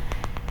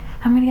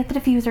I'm gonna get the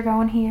diffuser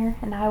going here,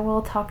 and I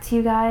will talk to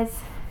you guys,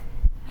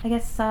 I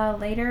guess,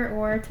 later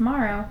or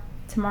tomorrow.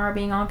 Tomorrow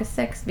being August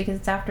 6th, because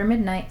it's after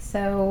midnight.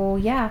 So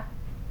yeah.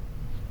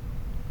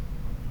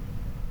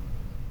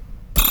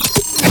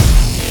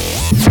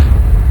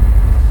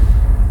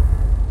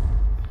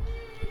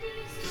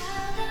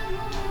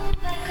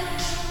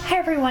 Hi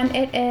everyone,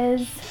 it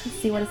is, let's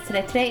see, what is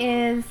today?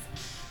 Today is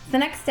the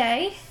next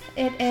day.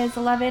 It is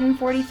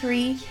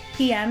 11:43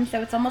 p.m.,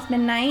 so it's almost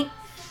midnight.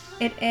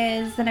 It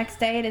is the next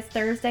day. It is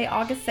Thursday,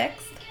 August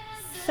 6th.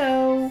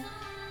 So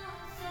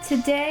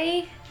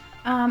today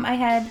I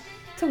had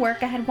to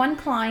work. I had one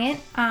client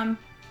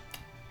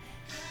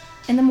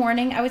in the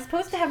morning. I was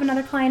supposed to have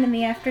another client in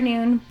the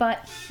afternoon,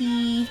 but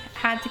he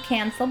had to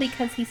cancel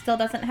because he still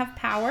doesn't have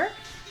power.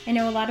 I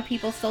know a lot of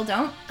people still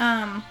don't.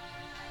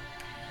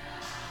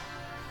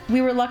 We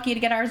were lucky to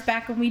get ours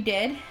back when we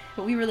did,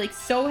 but we were like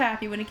so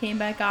happy when it came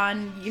back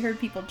on. You heard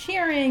people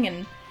cheering,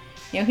 and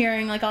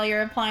hearing like all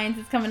your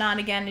appliances coming on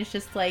again is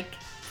just like,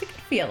 it's a good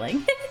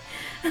feeling.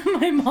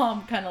 My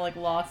mom kind of like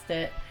lost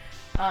it.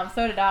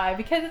 So did I,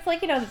 because it's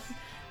like,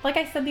 like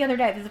I said the other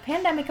day, there's a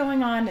pandemic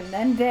going on, and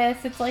then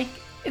this. It's like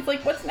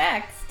what's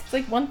next? It's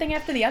like one thing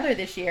after the other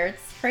this year.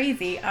 It's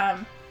crazy.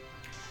 And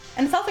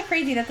it's also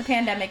crazy that the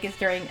pandemic is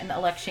during an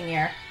election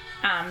year.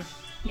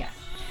 Yeah.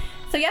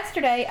 So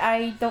yesterday,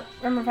 I don't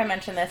remember if I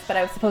mentioned this, but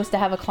I was supposed to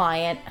have a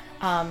client,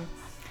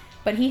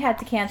 but he had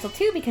to cancel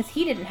too because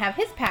he didn't have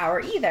his power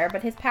either,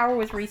 but his power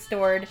was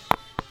restored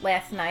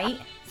last night,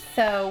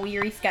 so we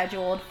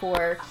rescheduled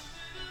for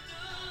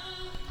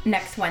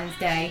next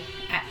Wednesday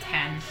at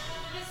 10.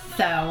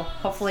 So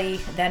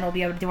hopefully then we'll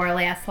be able to do our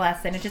last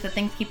lesson. It's just that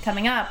things keep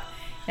coming up.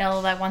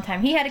 That one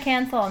time he had to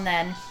cancel, and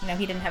then,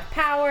 he didn't have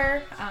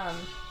power.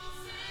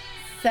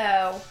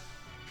 So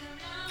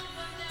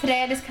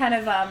today I just kind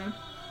of,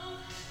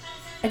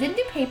 I didn't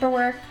do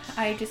paperwork.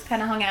 I just kind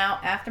of hung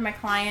out after my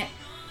client.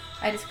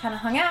 I just kind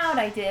of hung out.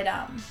 I did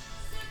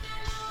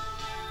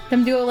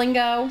some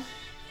Duolingo.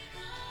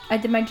 I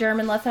did my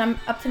German lesson. I'm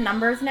up to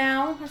numbers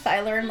now. So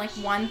I learned like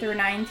 1 through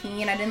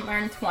 19. I didn't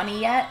learn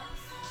 20 yet.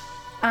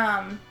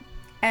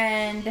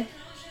 And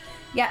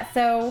yeah,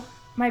 so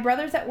my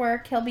brother's at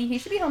work. He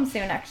should be home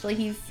soon, actually.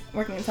 He's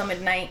working until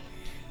midnight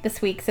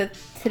this week. So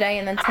today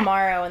and then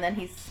tomorrow, and then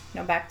he's,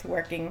 back to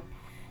working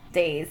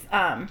days.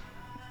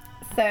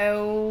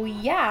 So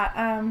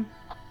yeah,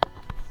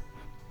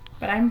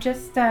 but I'm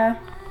just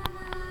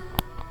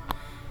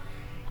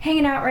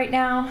hanging out right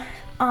now.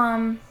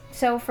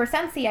 So for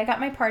Scentsy, I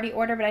got my party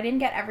order, but I didn't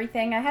get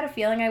everything. I had a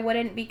feeling I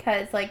wouldn't,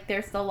 because like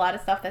there's still a lot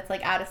of stuff that's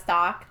like out of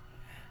stock.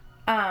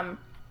 I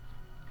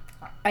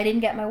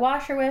didn't get my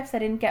washer whiffs, I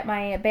didn't get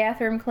my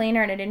bathroom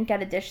cleaner, and I didn't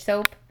get a dish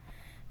soap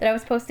that I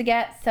was supposed to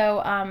get.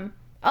 So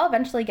I'll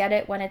eventually get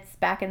it when it's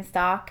back in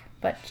stock,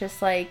 but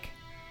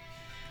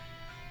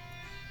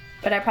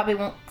I probably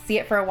won't see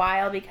it for a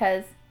while,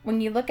 because when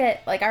you look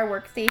at like our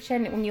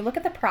workstation, when you look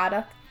at the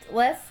product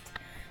list,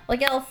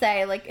 like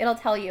it'll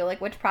tell you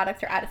like which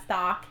products are out of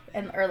stock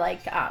or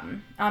like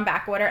on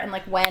back order, and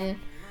like when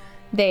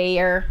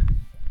they'll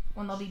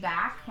be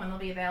back, when they'll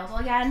be available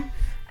again.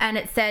 And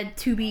it said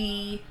to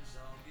be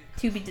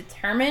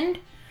determined.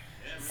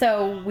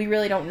 So we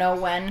really don't know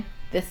when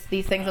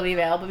these things will be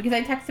available, because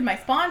I texted my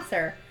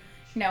sponsor,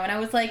 and I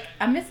was like,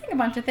 I'm missing a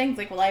bunch of things.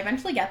 Like, will I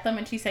eventually get them?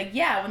 And she said,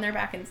 yeah, when they're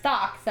back in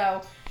stock.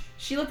 So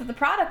she looked at the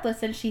product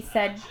list and she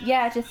said,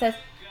 yeah, it just says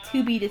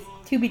to be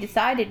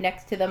decided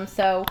next to them.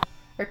 So,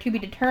 or to be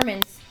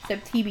determined. So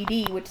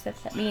TBD, which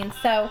that means.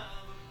 So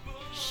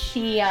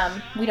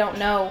we don't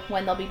know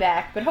when they'll be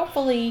back, but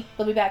hopefully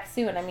they'll be back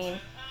soon. I mean,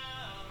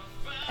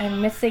 I'm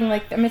missing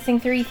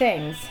 3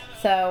 things.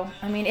 So,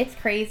 I mean, it's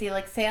crazy.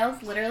 Like,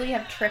 sales literally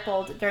have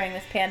tripled during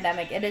this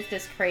pandemic. It is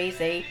just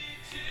crazy.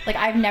 Like,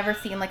 I've never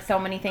seen, like, so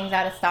many things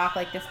out of stock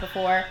like this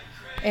before.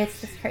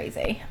 It's just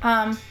crazy.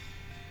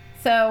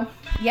 So,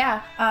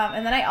 yeah.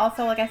 And then I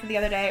also, like I said the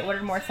other day, I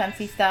ordered more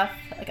Scentsy stuff,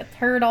 like a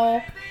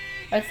turtle,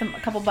 a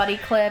couple buddy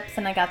clips,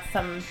 and I got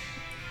some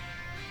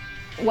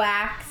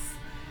wax.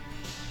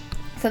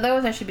 So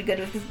those I should be good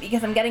with,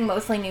 because I'm getting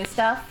mostly new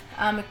stuff,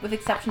 with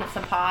exception of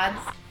some pods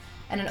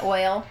and an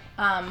oil.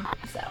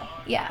 So,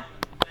 yeah.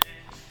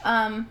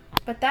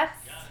 But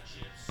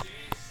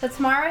so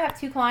tomorrow I have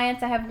 2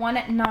 clients. I have one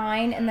at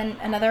 9 and then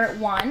another at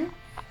 1,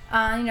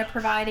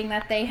 providing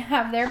that they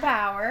have their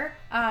power.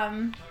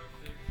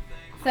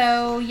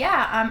 So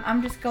yeah,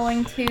 I'm just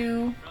going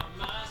to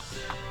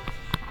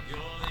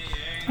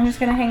I'm just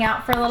going to hang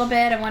out for a little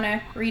bit. I want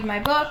to read my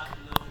book.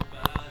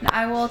 And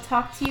I will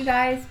talk to you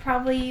guys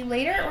probably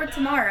later or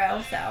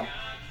tomorrow, so.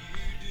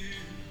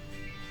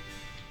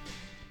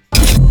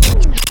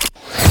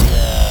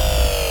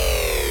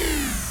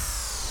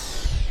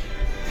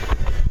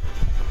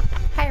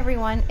 Hi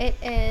everyone, it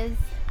is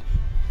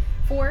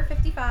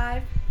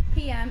 4:55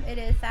 p.m. It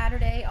is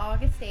Saturday,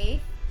 August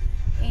 8th,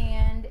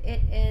 and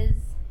it's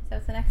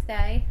the next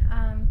day.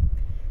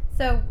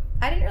 So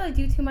I didn't really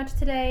do too much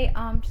today,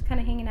 just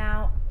kind of hanging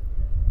out.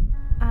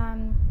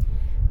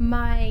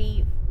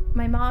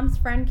 My mom's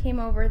friend came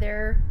over,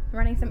 they're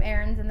running some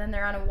errands, and then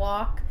they're on a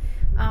walk,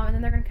 and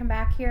then they're going to come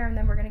back here, and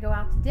then we're going to go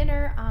out to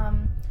dinner,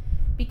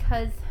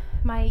 because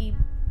my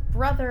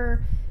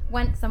brother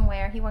went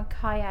somewhere. He went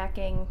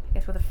kayaking, I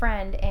guess, with a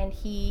friend, and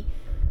he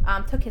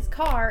took his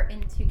car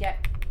in to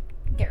get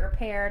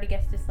repaired. I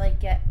guess just like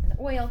get an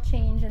oil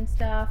change and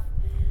stuff.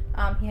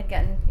 He had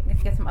get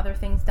some other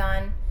things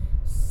done.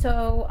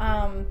 So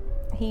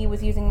he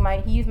used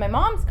my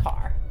mom's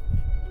car.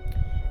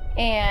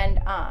 And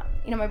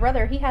my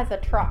brother, he has a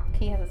truck.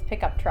 He has this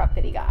pickup truck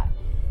that he got,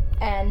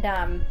 and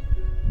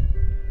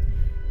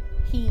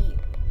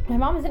my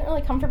mom isn't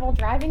really comfortable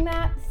driving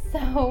that,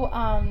 so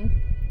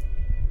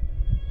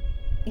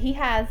he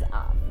has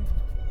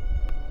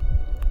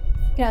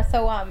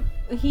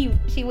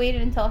she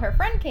waited until her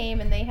friend came,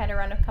 and they had to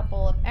run a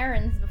couple of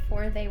errands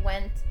before they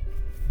went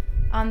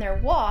on their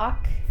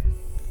walk.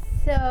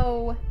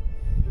 So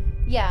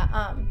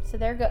so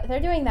they're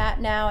doing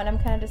that now, and I'm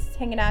kind of just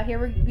hanging out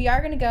here. We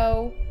are gonna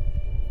go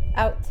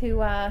out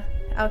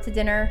to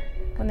dinner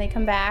when they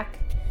come back.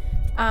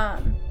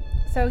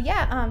 So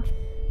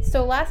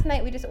last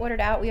night we just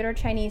ordered out. We ordered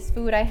Chinese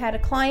food. I had a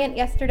client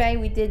yesterday.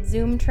 We did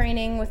Zoom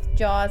training with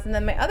Jaws, and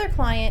then my other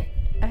client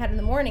I had in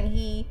the morning,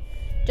 he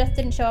just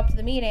didn't show up to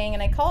the meeting,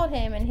 and I called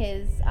him, and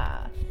his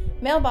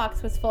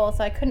mailbox was full,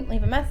 so I couldn't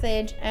leave a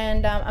message.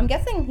 And I'm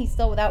guessing he's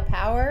still without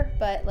power,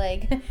 but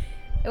like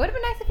it would have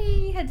been nice if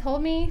he had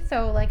told me,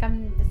 so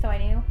I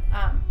knew.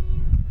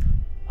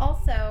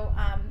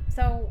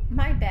 So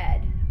my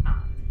bed,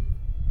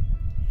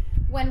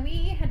 when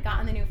we had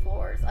gotten the new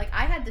floors, like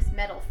I had this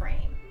metal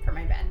frame for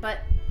my bed, but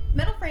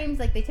metal frames,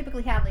 like they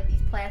typically have like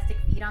these plastic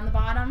feet on the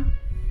bottom,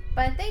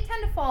 but they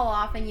tend to fall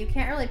off, and you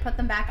can't really put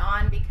them back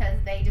on because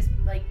they just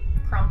like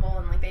crumble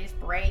and like they just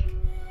break.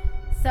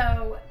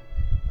 So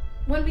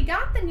when we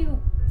got the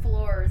new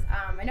floors,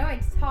 I know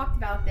I talked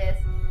about this,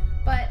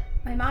 but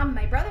my mom and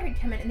my brother had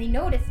come in, and they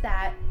noticed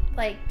that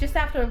like just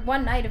after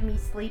one night of me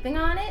sleeping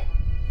on it,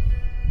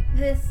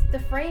 the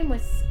frame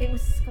was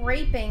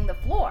scraping the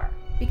floor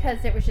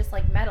because it was just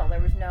like metal.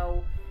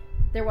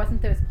 There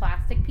wasn't those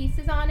plastic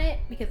pieces on it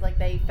because like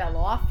they fell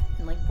off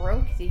and like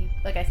broke. So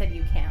like I said,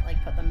 you can't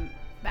like put them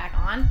back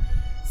on.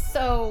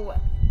 So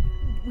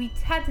we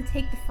had to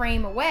take the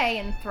frame away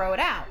and throw it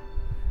out.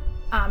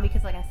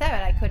 Because like I said,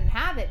 I couldn't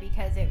have it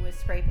because it was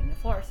scraping the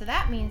floor. So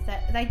that means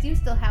that I do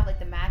still have like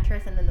the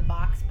mattress and then the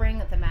box spring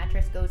that the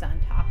mattress goes on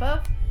top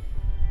of.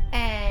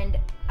 And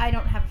I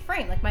don't have a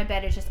frame. Like my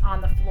bed is just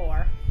on the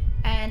floor.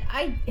 And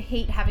I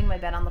hate having my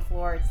bed on the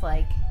floor. It's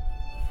like,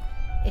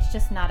 it's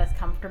just not as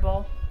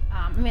comfortable.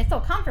 I mean, it's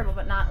still comfortable,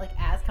 but not like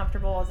as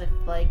comfortable as if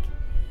like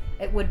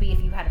it would be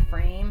if you had a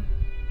frame.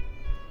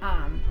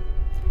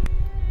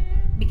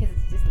 Because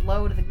it's just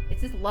low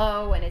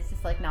and it's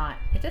just like not,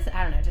 I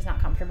don't know, just not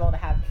comfortable to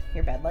have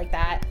your bed like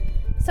that.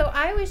 So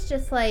I was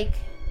just like,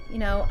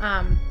 so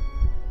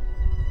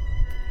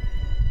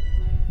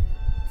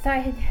I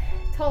had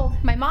told,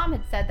 my mom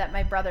had said that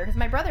because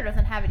my brother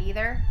doesn't have it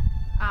either.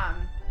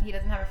 He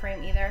doesn't have a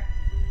frame either.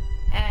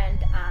 And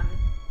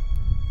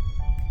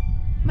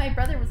my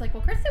brother was like,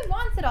 well, Kristen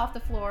wants it off the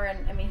floor,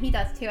 and I mean, he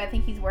does too. I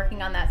think he's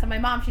working on that. So my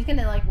mom, she's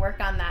gonna like work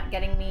on that,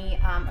 getting me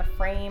a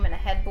frame and a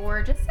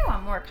headboard, just so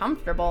I'm more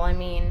comfortable. I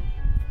mean,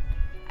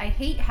 I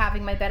hate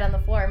having my bed on the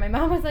floor. My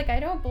mom was like, I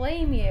don't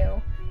blame you.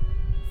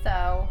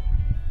 So,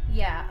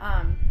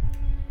 yeah.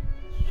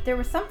 There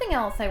was something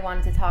else I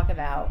wanted to talk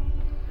about.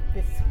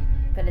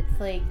 But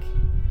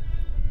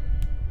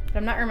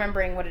I'm not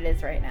remembering what it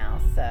is right now.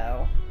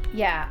 So,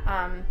 yeah.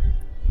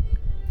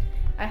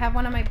 I have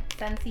one of my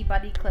Scentsy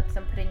Buddy clips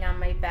I'm putting on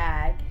my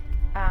bag.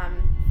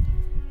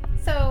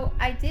 So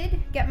I did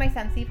get my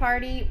Scentsy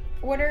Party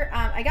order.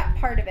 I got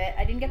part of it.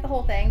 I didn't get the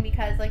whole thing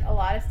because like a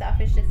lot of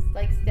stuff is just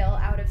like still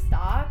out of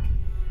stock.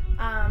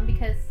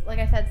 Because like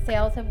I said,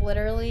 sales have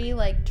literally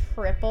like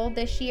tripled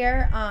this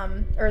year,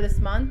 or this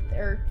month,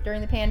 or during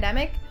the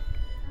pandemic.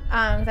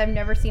 'Cause I've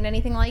never seen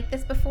anything like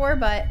this before,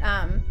 but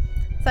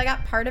so I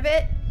got part of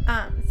it.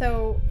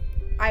 So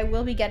I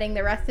will be getting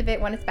the rest of it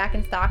when it's back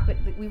in stock, but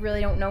we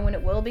really don't know when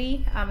it will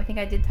be. I think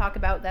I did talk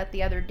about that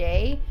the other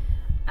day.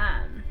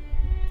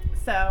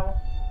 So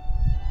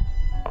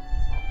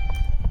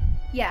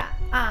yeah.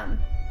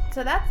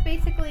 So that's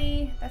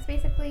basically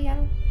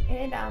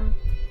it.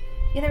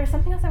 Yeah, there was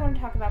something else I wanted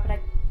to talk about, but I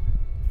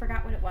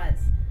forgot what it was.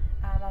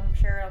 I'm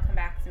sure it'll come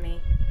back to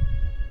me.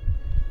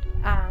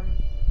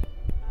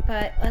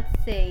 But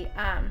let's see.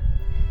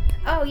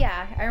 Oh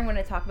yeah, I want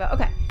to talk about.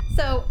 Okay,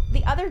 so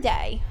the other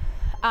day,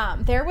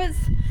 there was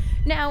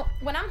Now,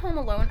 when I'm home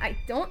alone, I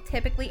don't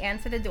typically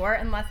answer the door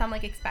unless I'm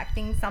like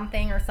expecting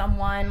something or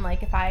someone,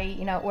 like if I,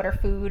 order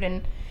food,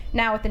 and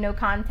now with the no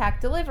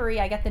contact delivery,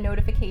 I get the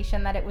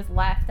notification that it was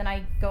left and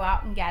I go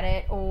out and get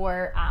it.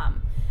 Or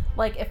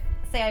like if,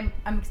 say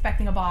I'm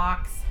expecting a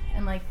box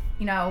and like,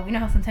 you know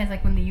how sometimes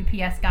like when the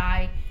UPS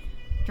guy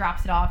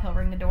drops it off, he'll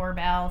ring the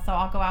doorbell, so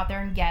I'll go out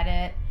there and get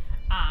it.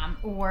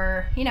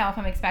 Or, if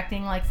I'm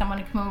expecting like someone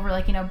to come over,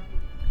 like,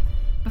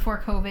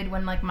 before COVID,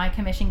 when like my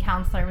commission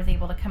counselor was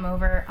able to come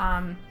over.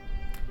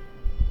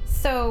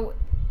 So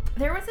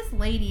there was this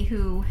lady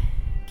who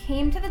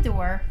came to the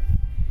door.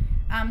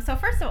 So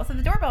first of all,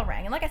 the doorbell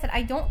rang, and like I said,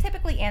 I don't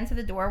typically answer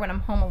the door when I'm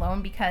home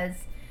alone because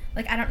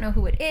like I don't know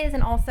who it is,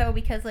 and also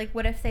because like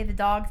what if say the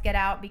dogs get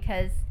out,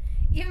 because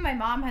even my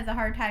mom has a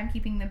hard time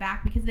keeping them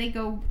back because they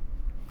go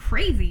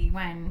crazy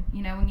when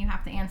you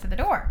have to answer the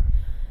door.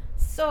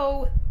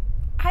 So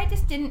I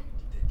didn't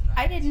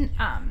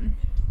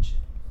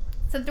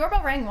so the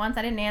doorbell rang once,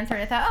 I didn't answer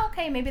it. I thought,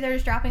 okay, maybe they're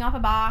just dropping off a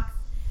box.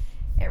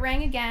 It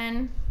rang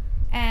again,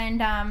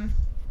 and I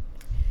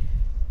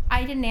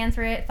didn't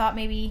answer it. Thought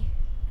maybe,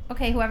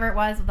 okay, whoever it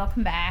was, they'll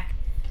come back.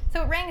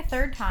 So it rang a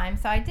third time,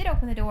 so I did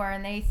open the door,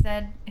 and they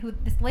said, it was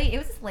this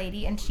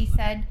lady, and she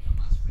said,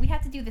 we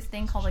had to do this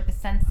thing called like the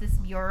Census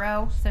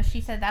Bureau. So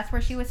she said that's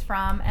where she was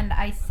from, and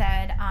I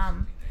said,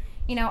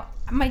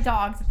 my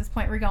dogs at this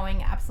point were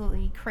going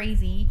absolutely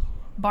crazy,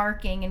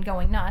 barking and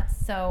going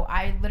nuts, so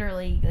I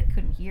literally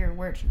couldn't hear a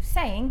word she was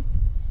saying.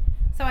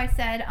 So I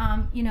said,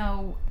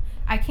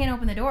 I can't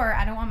open the door,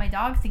 I don't want my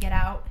dogs to get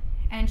out.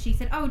 And she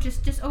said, oh,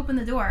 just open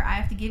the door, I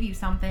have to give you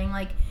something.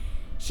 Like,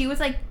 she was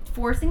like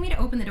forcing me to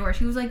open the door.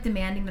 She was like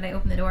demanding that I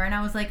open the door, and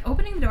I was like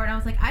opening the door, and I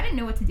was like, I didn't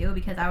know what to do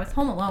because I was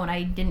home alone.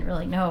 I didn't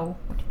really know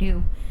what to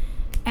do,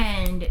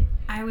 and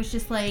I was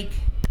just like,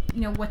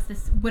 what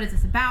is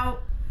this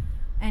about?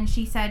 And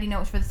she said,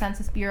 it's for the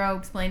Census Bureau,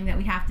 explaining that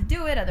we have to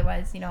do it,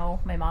 otherwise,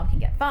 my mom can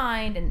get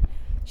fined. And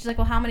she's like,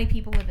 well, how many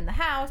people live in the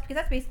house? Because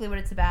that's basically what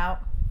it's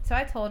about. So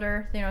I told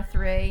her,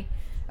 3.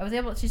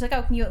 She's like,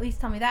 oh, can you at least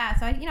tell me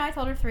that? So I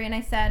told her 3, and I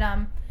said,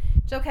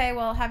 she's okay,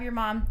 well, have your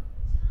mom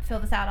fill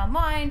this out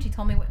online. She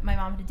told me what my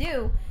mom had to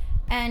do.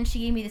 And she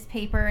gave me this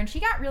paper, and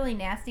she got really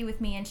nasty with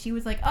me, and she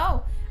was like,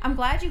 oh, I'm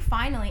glad you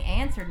finally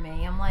answered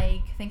me. I'm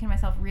like, thinking to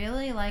myself,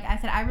 really? Like, I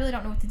said, I really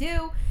don't know what to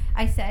do.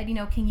 I said,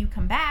 can you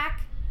come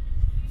back?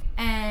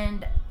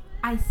 And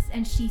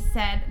she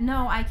said,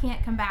 no, I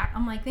can't come back.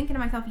 I'm like thinking to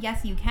myself,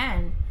 yes, you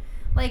can.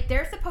 Like,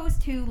 they're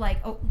supposed to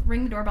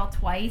ring the doorbell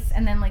twice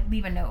and then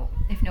leave a note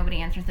if nobody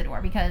answers the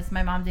door, because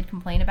my mom did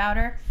complain about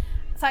her.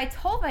 So I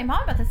told my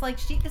mom about this.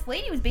 This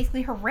lady was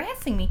basically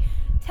harassing me,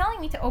 telling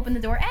me to open the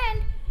door.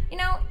 And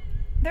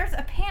there's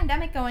a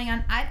pandemic going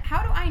on.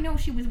 How do I know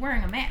she was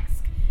wearing a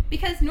mask?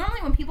 Because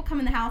normally when people come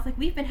in the house,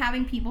 we've been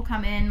having people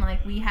come in,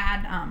 we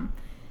had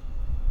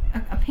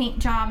a paint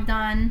job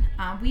done.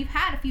 We've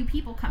had a few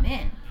people come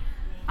in,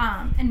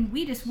 and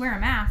we just wear a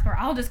mask, or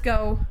I'll just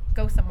go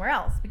somewhere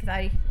else, because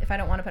if I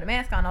don't want to put a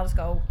mask on, I'll just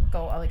go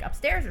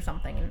upstairs or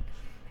something and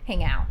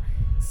hang out.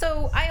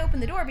 So I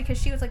opened the door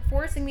because she was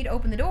forcing me to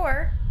open the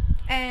door,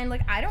 and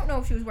I don't know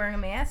if she was wearing a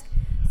mask.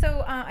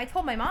 So I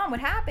told my mom what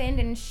happened,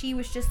 and she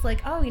was just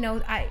like, oh,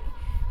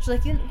 she's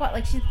like,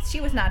 what?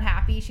 She was not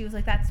happy. She was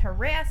like, that's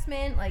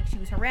harassment. She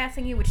was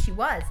harassing you, which she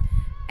was.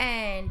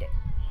 And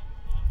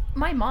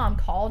my mom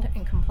called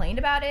and complained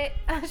about it.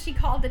 She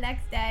called the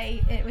next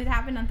day. It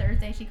happened on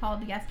Thursday. She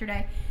called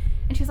yesterday,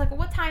 and she was like, well,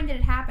 what time did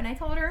it happen? I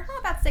told her,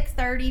 about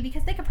 6:30,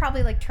 because they could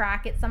probably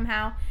track it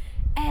somehow.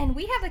 And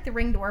we have the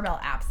Ring doorbell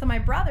app. So my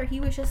brother, he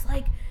was just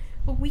like,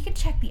 well, we could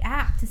check the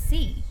app to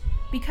see,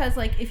 because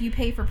if you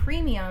pay for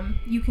premium,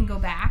 you can go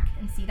back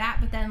and see that.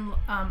 But then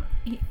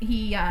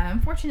he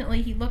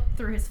unfortunately, he looked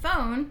through his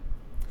phone,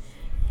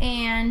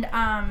 and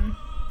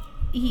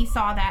he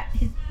saw that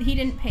he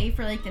didn't pay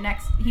for he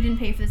didn't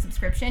pay for the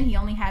subscription. He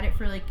only had it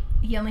for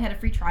he only had a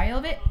free trial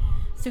of it,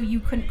 so you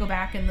couldn't go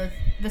back, and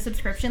the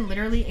subscription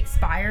literally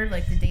expired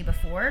the day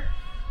before,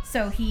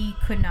 so he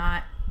could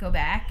not go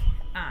back.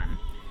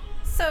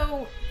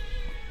 So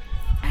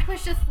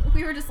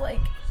we were just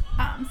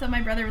so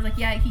my brother was like,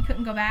 yeah, he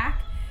couldn't go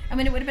back. I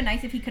mean, it would have been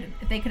nice if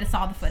they could have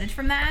saw the footage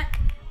from that,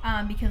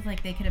 because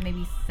they could have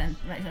maybe sent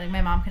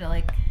my mom could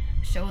have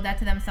showed that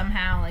to them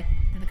somehow,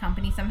 to the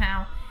company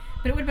somehow.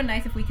 But it would have been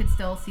nice if we could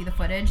still see the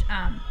footage.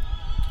 And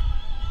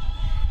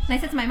I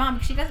said to my mom,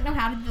 because she doesn't know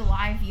how to do the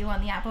live view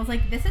on the app, I was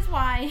like, this is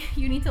why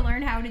you need to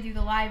learn how to do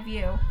the live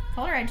view. I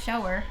told her I'd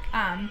show her.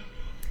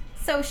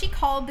 So she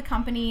called the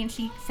company, and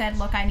she said,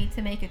 look, I need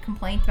to make a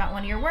complaint about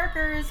one of your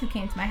workers who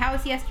came to my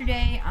house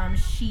yesterday.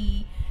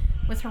 She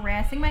was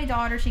harassing my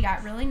daughter. She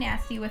got really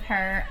nasty with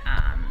her.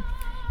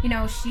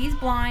 She's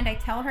blind. I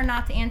tell her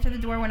not to answer the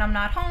door when I'm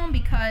not home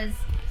because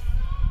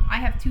I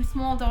have 2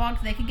 small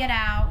dogs. They could get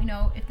out.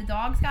 If the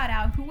dogs got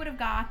out, who would have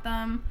got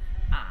them?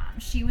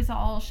 She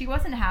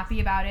wasn't happy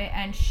about it,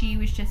 and she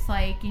was just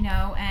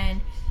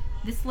and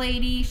this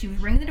lady, she was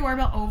ringing the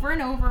doorbell over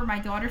and over. My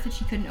daughter said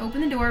she couldn't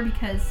open the door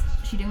because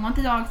she didn't want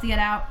the dogs to get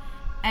out,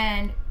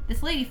 and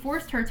this lady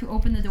forced her to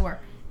open the door.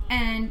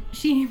 And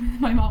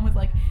my mom was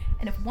like,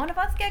 and if one of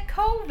us get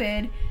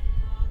COVID,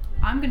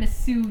 I'm going to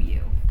sue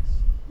you.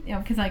 You know,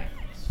 because, like,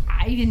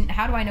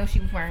 how do I know she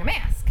was wearing a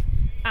mask?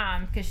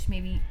 Because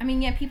maybe, I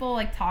mean, yeah, people,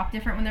 like, talk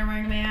different when they're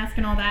wearing a mask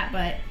and all that,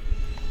 but,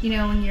 you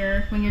know, when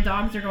your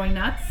dogs are going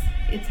nuts,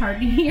 it's hard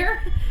to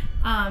hear.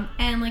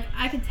 And, like,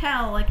 I could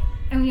tell, like,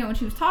 and, you know, when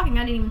she was talking,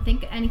 I didn't even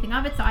think anything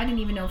of it, so I didn't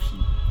even know if she,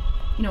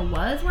 you know,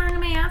 was wearing a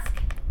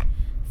mask.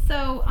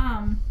 So,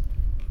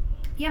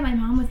 yeah, my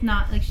mom was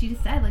not, like, she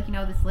just said, like, you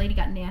know, this lady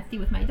got nasty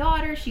with my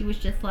daughter. She was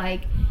just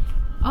like,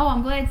 oh,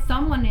 I'm glad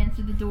someone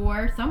answered the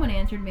door. Someone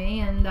answered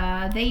me, and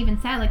they even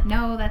said, like,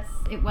 no,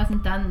 it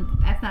wasn't done.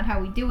 That's not how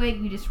we do it.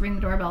 You just ring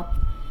the doorbell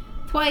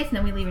twice, and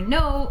then we leave a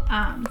note.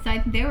 So I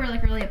think they were,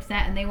 like, really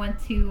upset, and they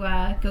went to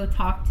go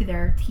talk to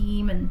their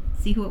team and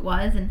see who it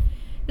was, and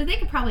because they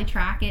could probably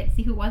track it,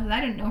 see who it was.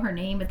 I didn't know her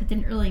name, but that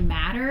didn't really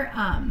matter,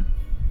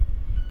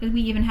 because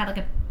we even had,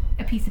 like,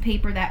 a piece of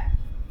paper that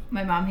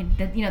my mom had,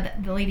 that, you know,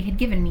 that the lady had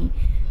given me.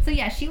 So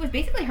yeah, she was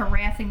basically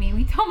harassing me.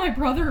 We told my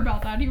brother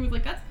about that. He was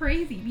like, "That's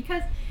crazy,"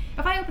 because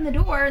if I opened the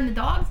door and the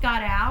dogs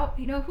got out,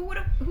 you know, who would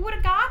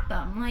have got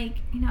them? Like,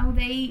 you know,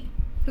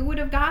 who would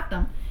have got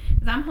them?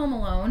 Because I'm home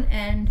alone,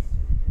 and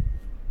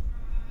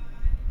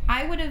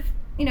I would have,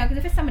 you know, because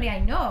if it's somebody I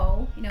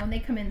know, you know, and they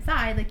come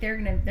inside, like, they're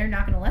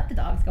not gonna let the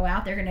dogs go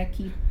out. They're gonna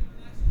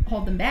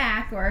hold them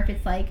back. Or if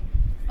it's like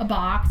a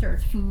box or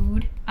it's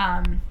food,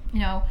 you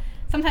know.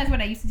 Sometimes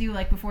what I used to do,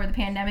 like, before the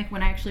pandemic,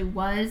 when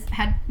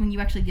you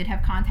actually did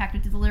have contact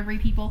with the delivery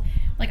people,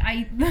 like,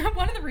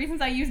 one of the reasons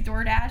I use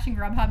DoorDash and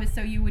Grubhub is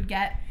so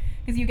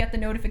because you get the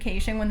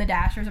notification when the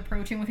Dasher's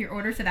approaching with your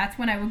order, so that's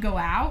when I would go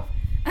out.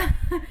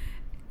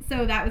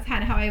 So that was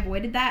kind of how I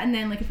avoided that. And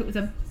then, like, if it was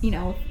a, you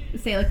know,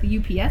 say, like, the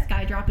UPS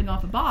guy dropping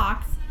off a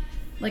box,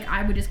 like,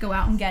 I would just go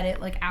out and get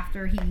it, like,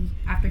 after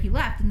he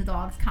left and the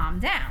dogs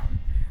calmed down.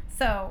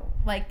 So,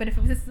 like, but if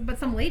it was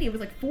some lady was,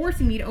 like,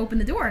 forcing me to open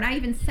the door, and I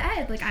even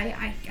said, like,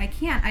 I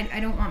can't,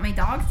 I don't want my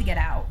dogs to get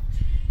out.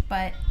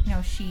 But, you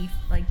know, she,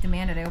 like,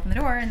 demanded I open the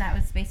door, and that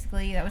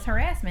was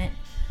harassment.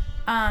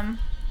 And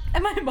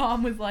my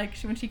mom was like,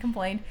 when she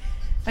complained,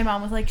 my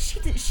mom was like,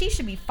 she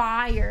should be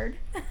fired.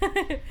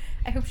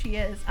 I hope she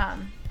is.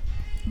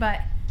 But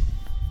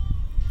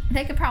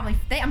they could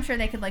I'm sure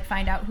they could, like,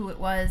 find out who it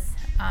was.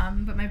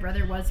 But my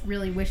brother was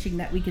really wishing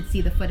that we could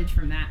see the footage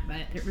from that,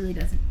 but it really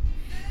doesn't.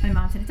 My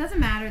mom said it doesn't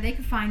matter, they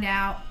could find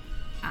out.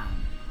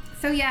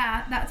 So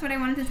yeah, that's what I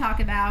wanted to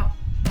talk about.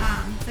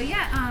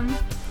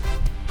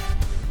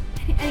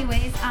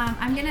 Anyways,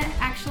 I'm gonna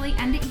actually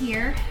end it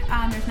here.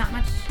 There's not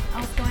much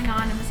else going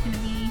on. I'm just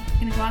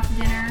gonna go out to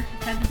dinner,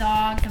 fed the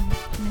dogs, I'm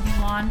gonna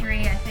do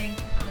laundry, I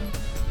think,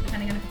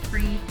 depending on if it's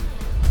free.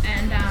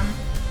 And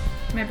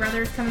my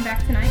brother's coming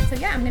back tonight, so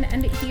yeah, I'm gonna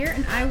end it here,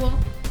 and I will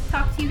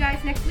talk to you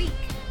guys next week.